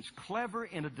 Craftily means clever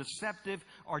in a deceptive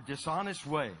or dishonest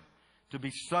way, to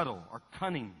be subtle or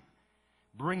cunning,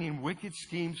 bringing wicked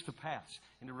schemes to pass.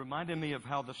 And it reminded me of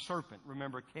how the serpent,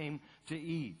 remember, came to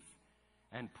Eve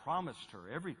and promised her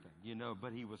everything, you know,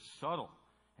 but he was subtle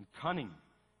and cunning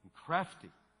and crafty.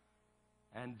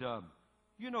 And,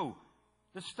 you know,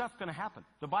 this stuff's going to happen.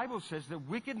 The Bible says that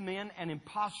wicked men and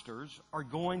imposters are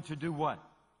going to do what?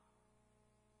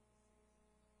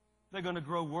 They're going to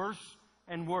grow worse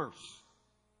and worse,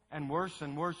 and worse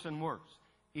and worse and worse.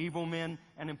 Evil men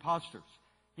and imposters.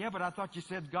 Yeah, but I thought you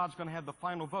said God's going to have the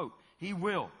final vote. He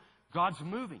will. God's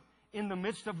moving in the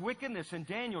midst of wickedness in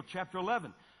Daniel chapter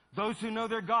 11. Those who know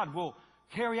their God will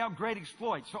carry out great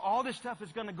exploits. So all this stuff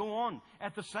is going to go on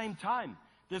at the same time.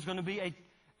 There's going to be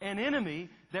an enemy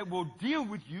that will deal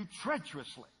with you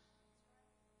treacherously.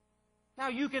 Now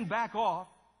you can back off,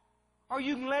 or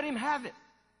you can let him have it.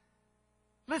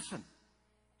 Listen,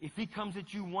 if he comes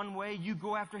at you one way, you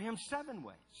go after him 7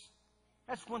 ways.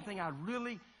 That's one thing I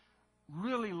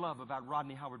really love about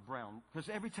Rodney Howard-Browne, because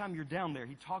every time you're down there,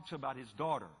 he talks about his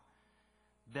daughter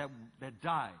that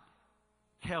died,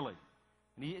 Kelly.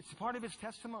 And it's part of his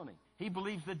testimony. He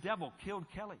believes the devil killed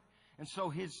Kelly. And so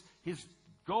his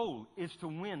goal is to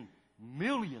win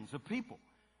millions of people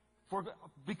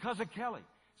because of Kelly.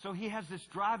 So he has this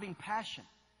driving passion.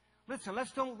 Listen,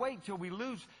 let's don't wait till we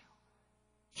lose.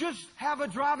 Just have a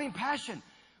driving passion.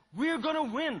 We're going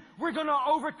to win. We're going to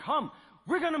overcome.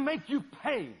 We're going to make you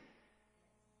pay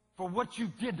for what you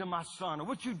did to my son or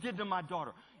what you did to my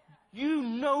daughter. You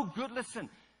no good. Listen,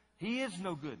 he is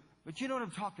no good. But you know what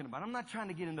I'm talking about. I'm not trying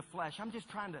to get in the flesh. I'm just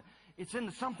trying to, it's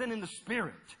in something in the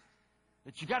spirit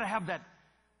that you got to have that,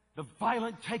 the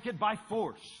violent take it by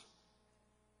force.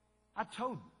 I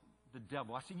told the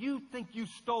devil, I said, you think you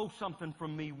stole something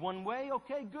from me one way?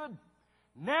 Okay, good.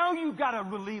 Now you got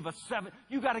to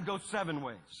you got to go 7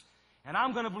 ways. And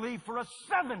I'm going to believe for a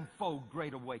 7-fold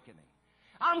great awakening.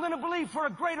 I'm going to believe for a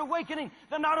great awakening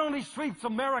that not only sweeps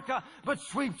America, but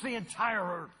sweeps the entire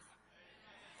earth.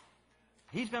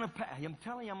 He's going to pay. I'm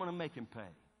telling you, I'm going to make him pay.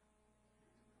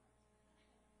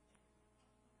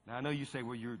 Now, I know you say,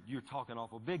 well, you're talking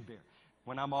awful big there.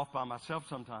 When I'm off by myself,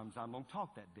 sometimes I don't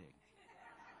talk that big.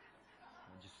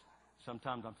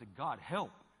 Sometimes I'm saying, God,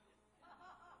 help.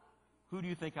 Who do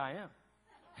you think I am?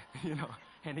 You know,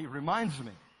 and he reminds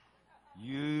me,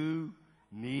 you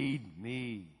need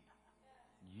me.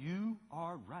 You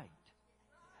are right.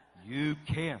 You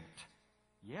can't.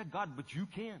 Yeah, God, but you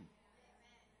can.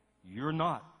 You're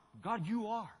not. God, you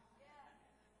are.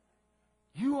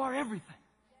 You are everything.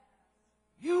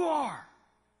 You are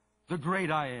the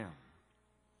great I am.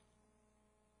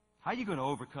 How are you going to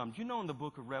overcome? Do you know in the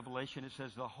book of Revelation it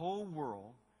says the whole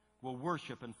world will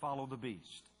worship and follow the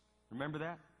beast? Remember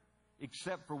that?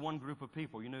 Except for one group of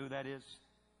people. You know who that is?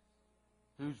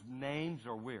 Whose names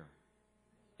are where?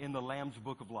 In the Lamb's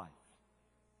Book of Life.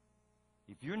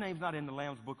 If your name's not in the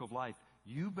Lamb's Book of Life,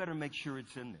 you better make sure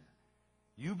it's in there.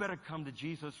 You better come to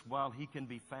Jesus while he can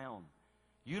be found.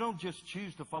 You don't just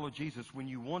choose to follow Jesus when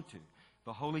you want to.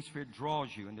 The Holy Spirit draws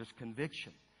you, and there's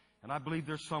conviction. And I believe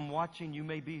there's some watching. You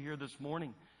may be here this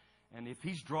morning. And if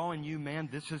he's drawing you, man,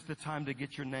 this is the time to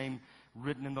get your name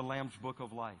written in the Lamb's Book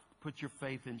of Life. Put your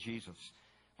faith in Jesus.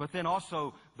 But then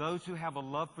also, those who have a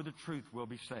love for the truth will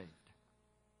be saved.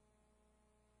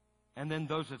 And then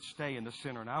those that stay in the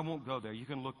center. And I won't go there. You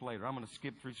can look later. I'm going to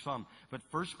skip through some. But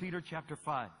 1 Peter chapter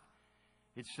 5,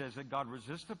 it says that God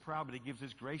resists the proud, but he gives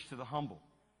his grace to the humble.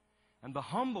 And the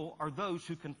humble are those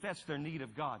who confess their need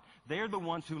of God. They're the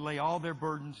ones who lay all their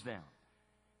burdens down.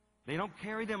 They don't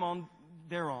carry them on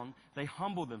their own. They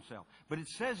humble themselves. But it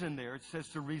says in there, it says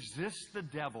to resist the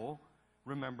devil,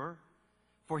 remember,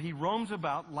 for he roams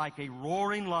about like a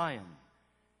roaring lion,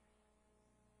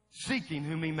 seeking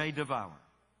whom he may devour.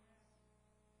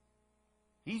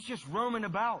 He's just roaming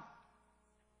about.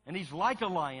 And he's like a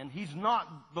lion. He's not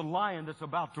the lion that's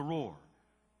about to roar.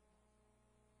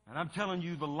 And I'm telling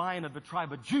you, the Lion of the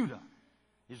tribe of Judah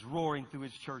is roaring through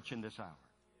his church in this hour.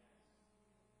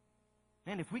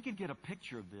 Man, if we could get a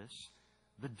picture of this,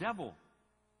 the devil,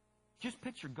 just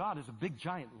picture God as a big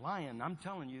giant lion. I'm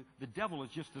telling you, the devil is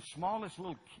just the smallest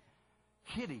little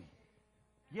kitty.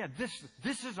 Yeah,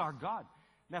 this is our God.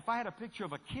 Now, if I had a picture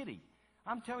of a kitty,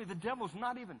 I'm telling you, the devil's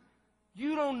not even,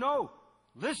 you don't know.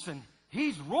 Listen,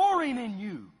 he's roaring in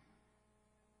you.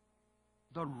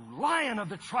 The Lion of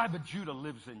the tribe of Judah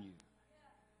lives in you.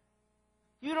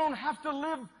 You don't have to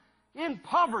live in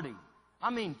poverty.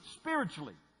 I mean,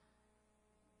 spiritually.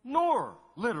 Nor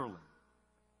literally.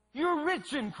 You're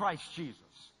rich in Christ Jesus.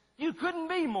 You couldn't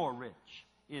be more rich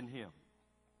in him.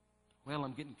 Well,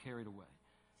 I'm getting carried away.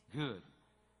 Good.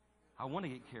 I want to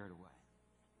get carried away.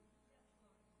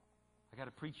 I got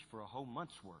to preach for a whole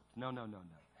month's worth. No.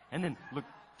 And then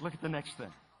look at the next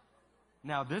thing.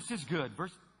 Now, this is good.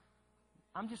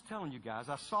 I'm just telling you guys,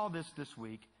 I saw this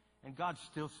week, and God's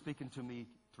still speaking to me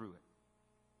through it.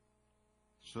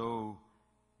 So,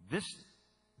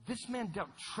 this man dealt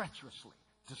treacherously,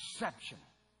 deception.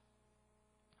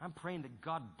 I'm praying that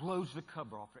God blows the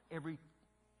cover off of every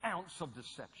ounce of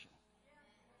deception.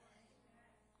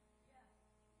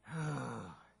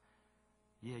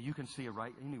 Yeah, you can see it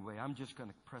right. Anyway, I'm just going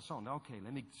to press on. Okay,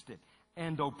 let me stick.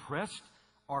 And oppressed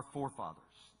our forefathers.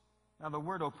 Now, the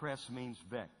word oppress means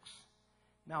vex.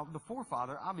 Now, the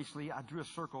forefather, obviously, I drew a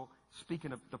circle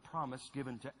speaking of the promise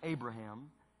given to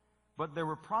Abraham. But there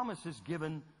were promises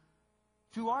given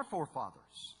to our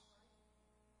forefathers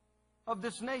of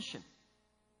this nation.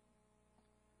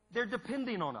 They're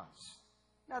depending on us.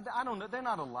 Now, I don't know. They're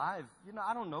not alive. You know,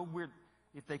 I don't know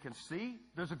if they can see.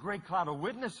 There's a great cloud of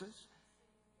witnesses.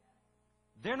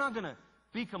 They're not going to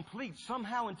be complete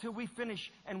somehow until we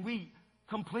finish and we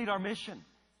complete our mission.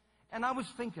 And I was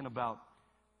thinking about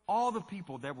all the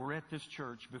people that were at this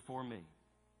church before me.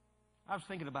 I was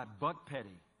thinking about Buck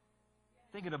Petty.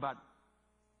 Thinking about,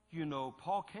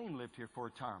 Paul Cain lived here for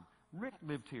a time. Rick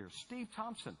lived here. Steve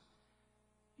Thompson.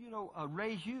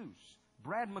 Ray Hughes.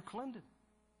 Brad McClendon.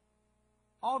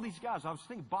 All these guys. I was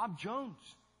thinking Bob Jones.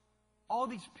 All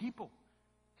these people.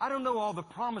 I don't know all the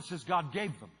promises God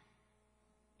gave them.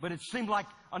 But it seemed like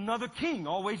another king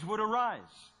always would arise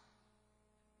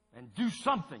and do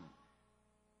something,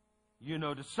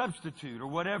 to substitute or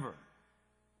whatever.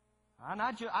 And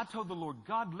I told the Lord,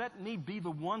 God, let me be the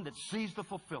one that sees the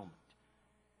fulfillment.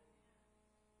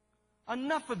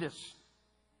 Enough of this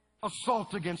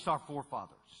assault against our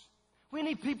forefathers. We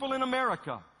need people in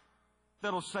America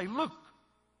that'll say, look,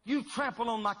 you trample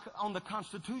on the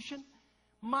Constitution.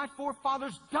 My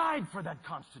forefathers died for that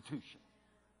Constitution.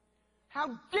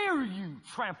 How dare you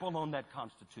trample on that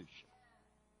Constitution?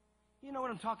 You know what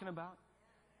I'm talking about?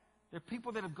 There are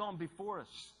people that have gone before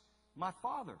us. My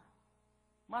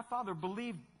father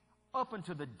believed up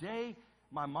until the day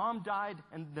my mom died,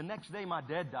 and the next day my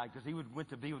dad died because he went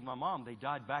to be with my mom. They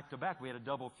died back to back. We had a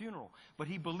double funeral. But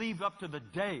he believed up to the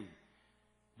day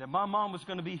that my mom was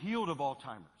going to be healed of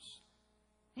Alzheimer's.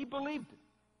 He believed it.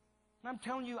 And I'm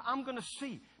telling you, I'm going to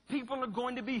see people are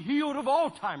going to be healed of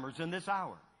Alzheimer's in this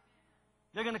hour.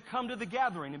 They're going to come to the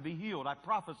gathering and be healed. I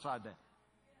prophesied that.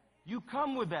 You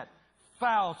come with that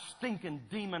foul, stinking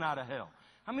demon out of hell.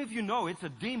 How many of you know it's a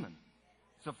demon?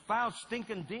 It's a foul,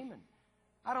 stinking demon.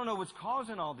 I don't know what's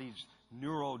causing all these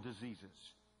neuro diseases.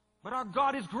 But our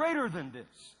God is greater than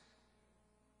this.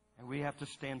 And we have to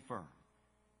stand firm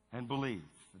and believe.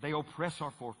 They oppress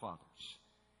our forefathers.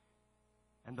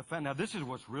 And now this is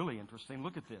what's really interesting.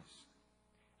 Look at this.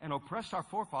 And oppress our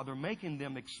forefather, making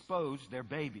them expose their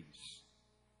babies,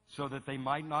 so that they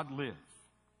might not live.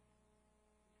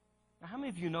 Now, how many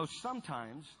of you know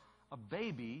sometimes a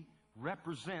baby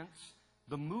represents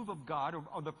the move of God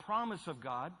or the promise of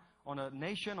God on a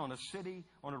nation, on a city,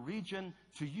 on a region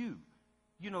to you?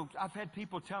 I've had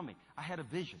people tell me, I had a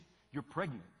vision. You're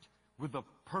pregnant with the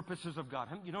purposes of God.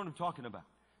 You know what I'm talking about?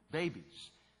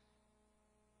 Babies.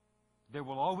 There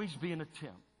will always be an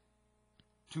attempt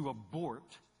to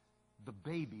abort the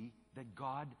baby that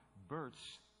God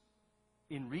births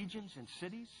in regions, in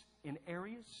cities, in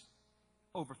areas,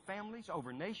 over families,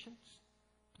 over nations.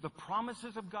 The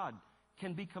promises of God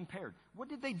can be compared. What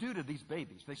did they do to these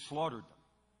babies? They slaughtered them.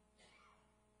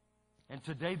 And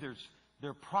today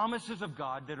there are promises of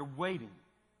God that are waiting.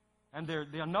 And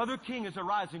another king is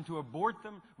arising to abort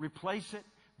them, replace it,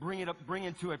 bring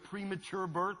it to a premature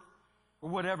birth, or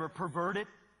whatever, pervert it.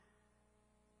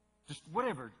 Just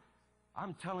whatever.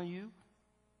 I'm telling you,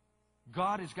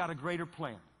 God has got a greater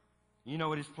plan. You know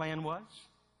what his plan was?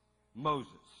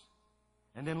 Moses.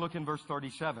 And then look in verse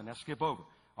 37. Now skip over.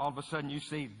 All of a sudden you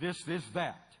see this,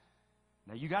 that.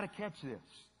 Now you got to catch this.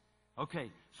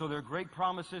 Okay, so there are great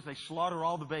promises. They slaughter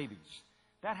all the babies.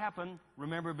 That happened,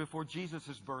 remember, before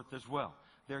Jesus' birth as well.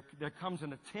 There comes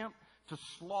an attempt to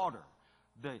slaughter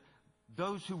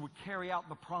those who would carry out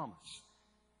the promise.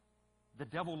 The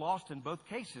devil lost in both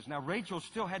cases. Now Rachel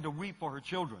still had to weep for her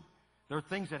children. There are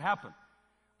things that happen.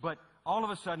 But all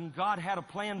of a sudden, God had a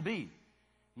plan B.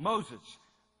 Moses.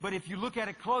 But if you look at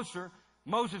it closer,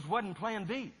 Moses wasn't plan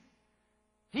B.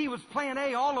 He was plan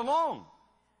A all along.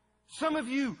 Some of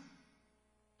you've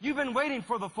been waiting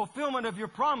for the fulfillment of your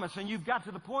promise, and you've got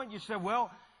to the point you said,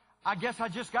 well, I guess I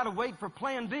just got to wait for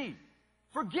plan B.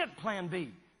 Forget plan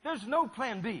B. There's no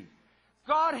plan B.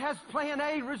 God has plan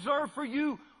A reserved for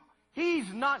you.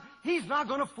 He's not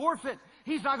going to forfeit.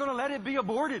 He's not going to let it be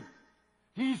aborted.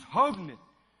 He's holding it.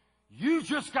 You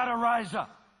just got to rise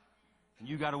up. And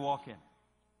you got to walk in.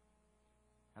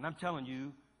 And I'm telling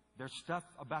you, there's stuff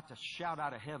about to shout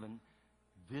out of heaven.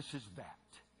 This is that.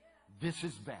 This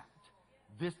is that.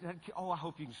 This. Oh, I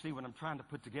hope you can see what I'm trying to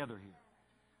put together here.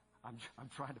 I'm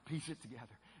trying to piece it together.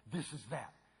 This is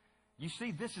that. You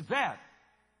see, this is that.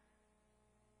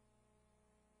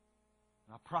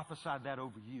 And I prophesied that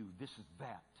over you. This is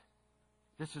that.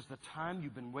 This is the time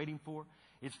you've been waiting for.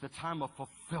 It's the time of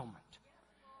fulfillment.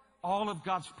 All of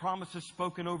God's promises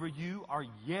spoken over you are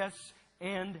yes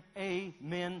and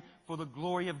amen for the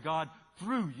glory of God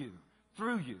through you.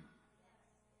 Through you.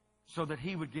 So that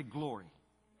He would get glory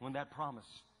when that promise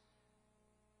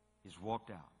is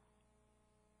walked out.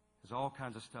 There's all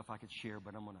kinds of stuff I could share,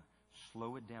 but I'm going to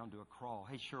slow it down to a crawl.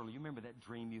 Hey, Shirley, you remember that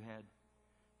dream you had?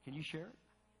 Can you share it?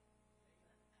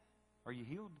 Are you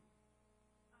healed?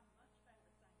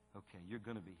 Okay, you're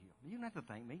going to be healed. You don't have to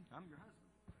thank me. I'm your husband.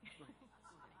 Go ahead.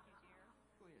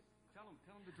 Go ahead. Tell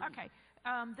them the dream. Okay.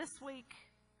 This week,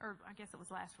 or I guess it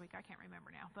was last week, I can't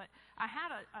remember now, but I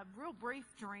had a real brief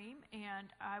dream, and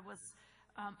I was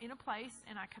in a place,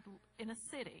 and in a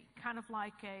city, kind of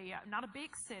like not a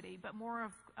big city, but more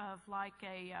of like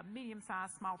a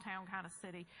medium-sized small town kind of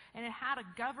city. And it had a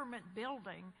government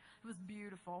building. It was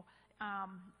beautiful.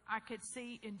 I could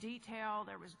see in detail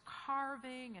there was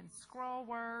carving and scroll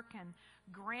work and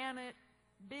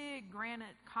big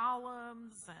granite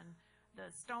columns and the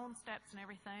stone steps and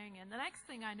everything. And the next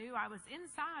thing I knew, I was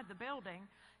inside the building,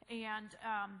 and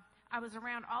I was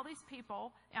around all these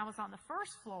people. I was on the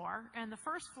first floor, and the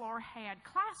first floor had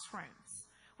classrooms,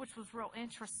 which was real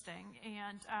interesting.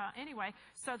 And anyway,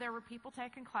 so there were people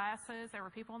taking classes, there were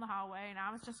people in the hallway, and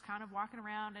I was just kind of walking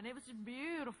around, and it was a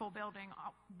beautiful building,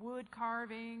 wood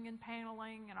carving and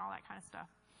paneling and all that kind of stuff.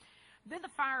 Then the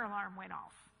fire alarm went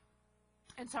off,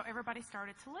 and so everybody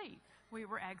started to leave. We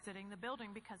were exiting the building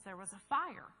because there was a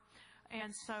fire.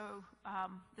 And so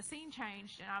the scene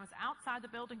changed, and I was outside the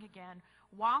building again,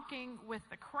 walking with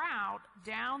the crowd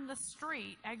down the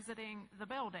street, exiting the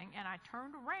building, and I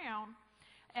turned around,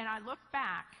 and I looked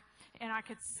back, and I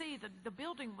could see that the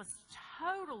building was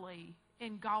totally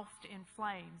engulfed in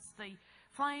flames. The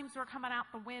flames were coming out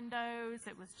the windows.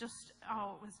 It was just,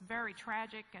 it was very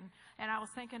tragic. And I was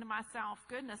thinking to myself,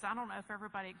 goodness, I don't know if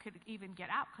everybody could even get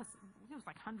out, because it was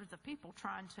like hundreds of people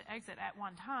trying to exit at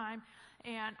one time.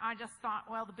 And I just thought,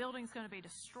 well, the building's going to be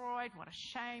destroyed. What a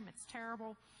shame. It's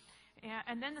terrible.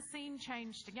 And then the scene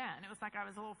changed again. It was like I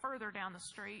was a little further down the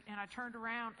street, and I turned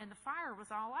around, and the fire was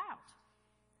all out.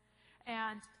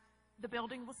 And the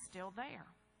building was still there.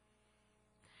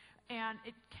 And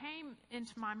it came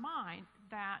into my mind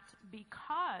that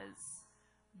because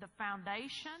the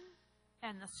foundation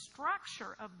and the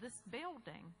structure of this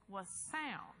building was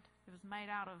sound, it was made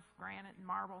out of granite and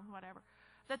marble and whatever,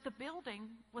 that the building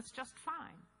was just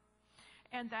fine.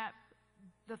 And that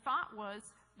the thought was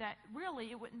that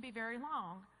really it wouldn't be very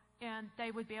long, and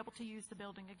they would be able to use the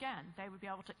building again. They would be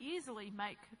able to easily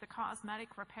make the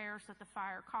cosmetic repairs that the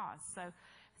fire caused.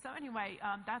 So anyway,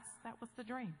 that was the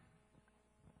dream.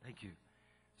 Thank you.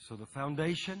 So the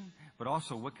foundation, but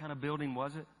also what kind of building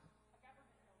was it?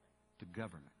 The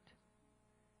government.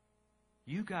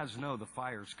 You guys know the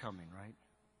fire's coming, right?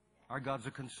 Our God's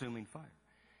a consuming fire.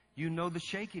 You know the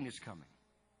shaking is coming.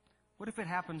 What if it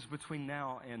happens between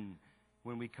now and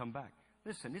when we come back?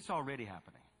 Listen, it's already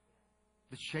happening.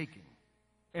 The shaking.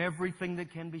 Everything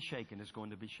that can be shaken is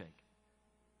going to be shaken.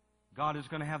 God is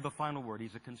going to have the final word.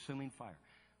 He's a consuming fire.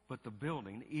 But the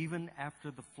building, even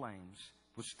after the flames,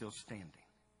 was still standing.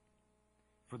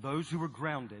 For those who were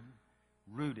grounded,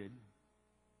 rooted,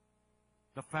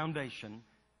 the foundation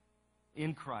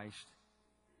in Christ,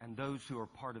 and those who are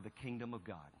part of the kingdom of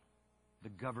God, the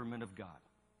government of God.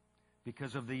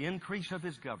 Because of the increase of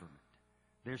His government,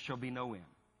 there shall be no end.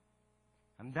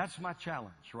 And that's my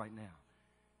challenge right now.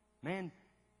 Man,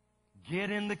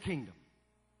 get in the kingdom.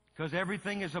 Because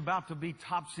everything is about to be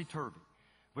topsy-turvy.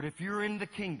 But if you're in the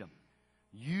kingdom,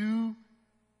 you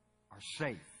are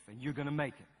safe, and you're going to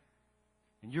make it.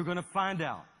 And you're going to find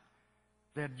out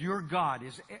that your God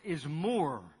is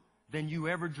more than you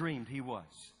ever dreamed He was.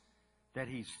 That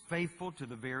He's faithful to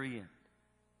the very end.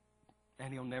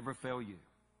 And He'll never fail you.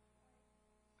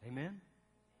 Amen?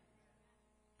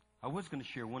 I was going to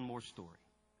share one more story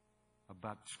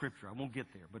about Scripture. I won't get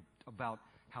there, but about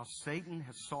how Satan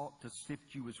has sought to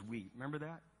sift you as wheat. Remember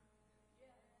that?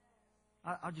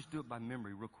 I'll just do it by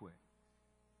memory real quick.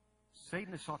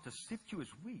 Satan has sought to sift you as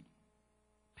wheat.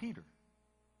 Peter,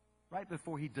 right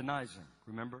before he denies Him,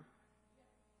 remember?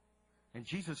 And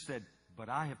Jesus said, but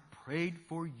I have prayed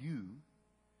for you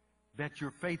that your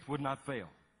faith would not fail.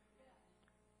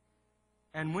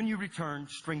 And when you return,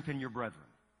 strengthen your brethren.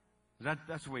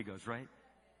 That's the way it goes, right?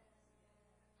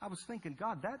 I was thinking,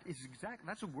 God,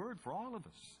 that's a word for all of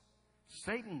us.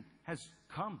 Satan has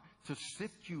come to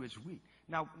sift you as wheat.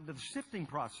 Now, the sifting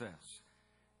process,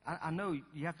 I know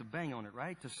you have to bang on it,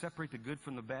 right? To separate the good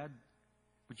from the bad.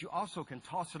 But you also can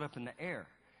toss it up in the air.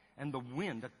 And the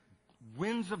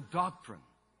winds of doctrine,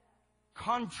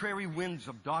 contrary winds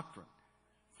of doctrine,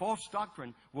 false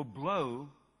doctrine will blow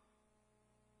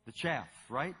the chaff,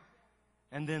 right?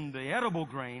 And then the edible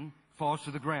grain falls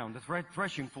to the ground, the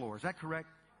threshing floor. Is that correct?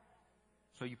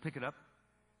 So you pick it up.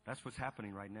 That's what's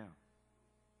happening right now.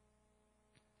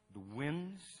 The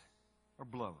winds are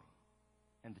blowing,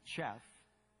 and the chaff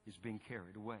is being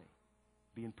carried away,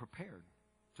 being prepared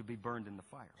to be burned in the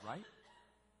fire, right?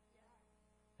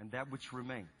 And that which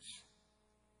remains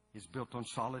is built on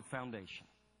solid foundation,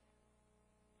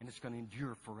 and it's going to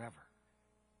endure forever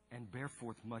and bear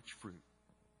forth much fruit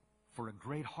for a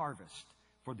great harvest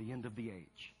for the end of the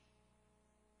age.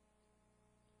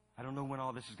 I don't know when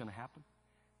all this is going to happen.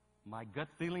 My gut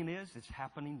feeling is it's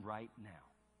happening right now.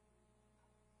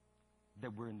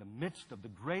 That we're in the midst of the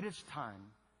greatest time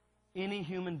any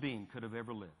human being could have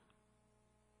ever lived.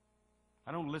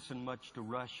 I don't listen much to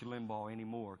Rush Limbaugh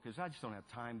anymore because I just don't have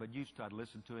time, but used to I'd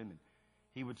listen to him and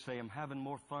he would say, I'm having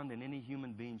more fun than any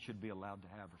human being should be allowed to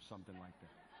have, or something like that.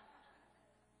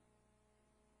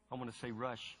 I want to say,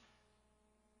 Rush,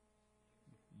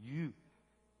 you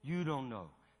don't know.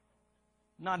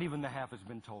 Not even the half has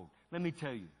been told. Let me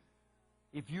tell you,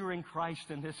 if you're in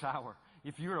Christ in this hour,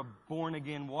 if you're a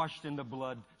born-again, washed in the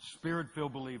blood,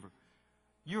 Spirit-filled believer,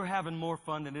 you're having more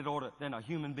fun than a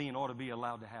human being ought to be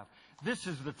allowed to have. This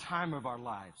is the time of our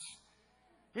lives.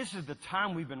 This is the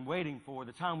time we've been waiting for,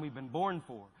 the time we've been born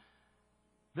for.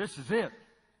 This is it.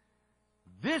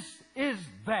 This is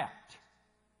that.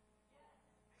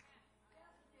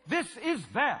 This is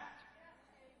that.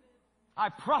 I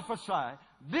prophesy,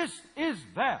 this is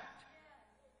that.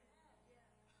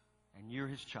 And you're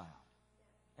His child.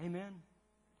 Amen.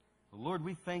 Well, Lord,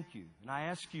 we thank you. And I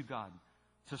ask you, God,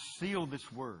 to seal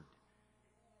this word.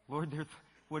 Lord,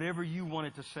 whatever you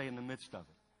wanted to say in the midst of it,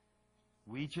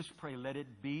 we just pray, let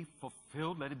it be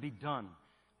fulfilled, let it be done.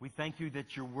 We thank you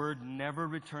that your word never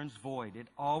returns void. It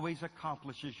always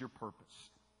accomplishes your purpose.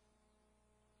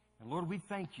 And Lord, we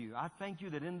thank you. I thank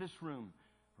you that in this room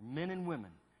are men and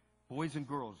women, boys and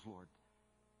girls, Lord,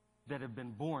 that have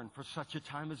been born for such a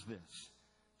time as this.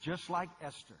 Just like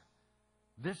Esther.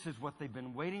 This is what they've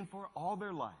been waiting for all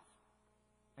their life.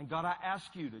 And God, I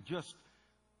ask you to just,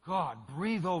 God,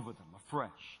 breathe over them afresh.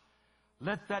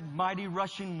 Let that mighty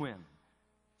rushing wind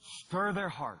stir their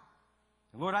heart.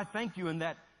 And Lord, I thank you in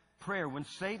that prayer when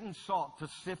Satan sought to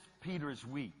sift Peter as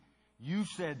wheat. You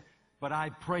said, but I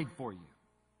prayed for you,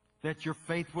 that your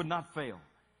faith would not fail.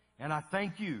 And I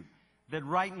thank you that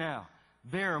right now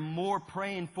there are more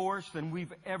praying for us than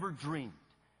we've ever dreamed.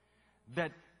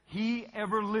 That He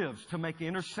ever lives to make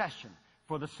intercession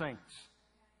for the saints.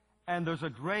 And there's a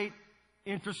great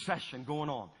intercession going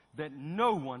on that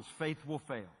no one's faith will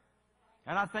fail.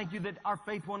 And I thank you that our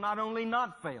faith will not only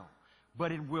not fail,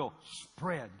 but it will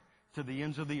spread to the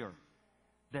ends of the earth.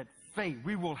 That faith,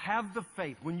 we will have the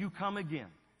faith when you come again.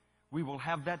 We will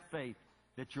have that faith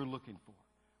that you're looking for.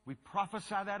 We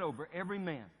prophesy that over every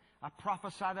man. I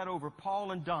prophesy that over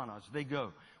Paul and Donna as they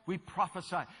go. We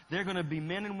prophesy. They're going to be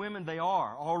men and women. They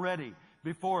are already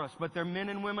before us, but they're men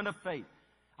and women of faith.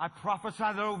 I prophesy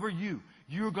that over you.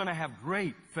 You're going to have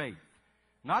great faith.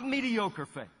 Not mediocre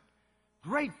faith.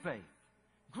 Great faith.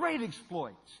 Great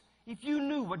exploits. If you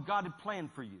knew what God had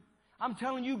planned for you. I'm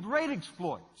telling you, great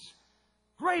exploits.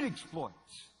 Great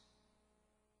exploits.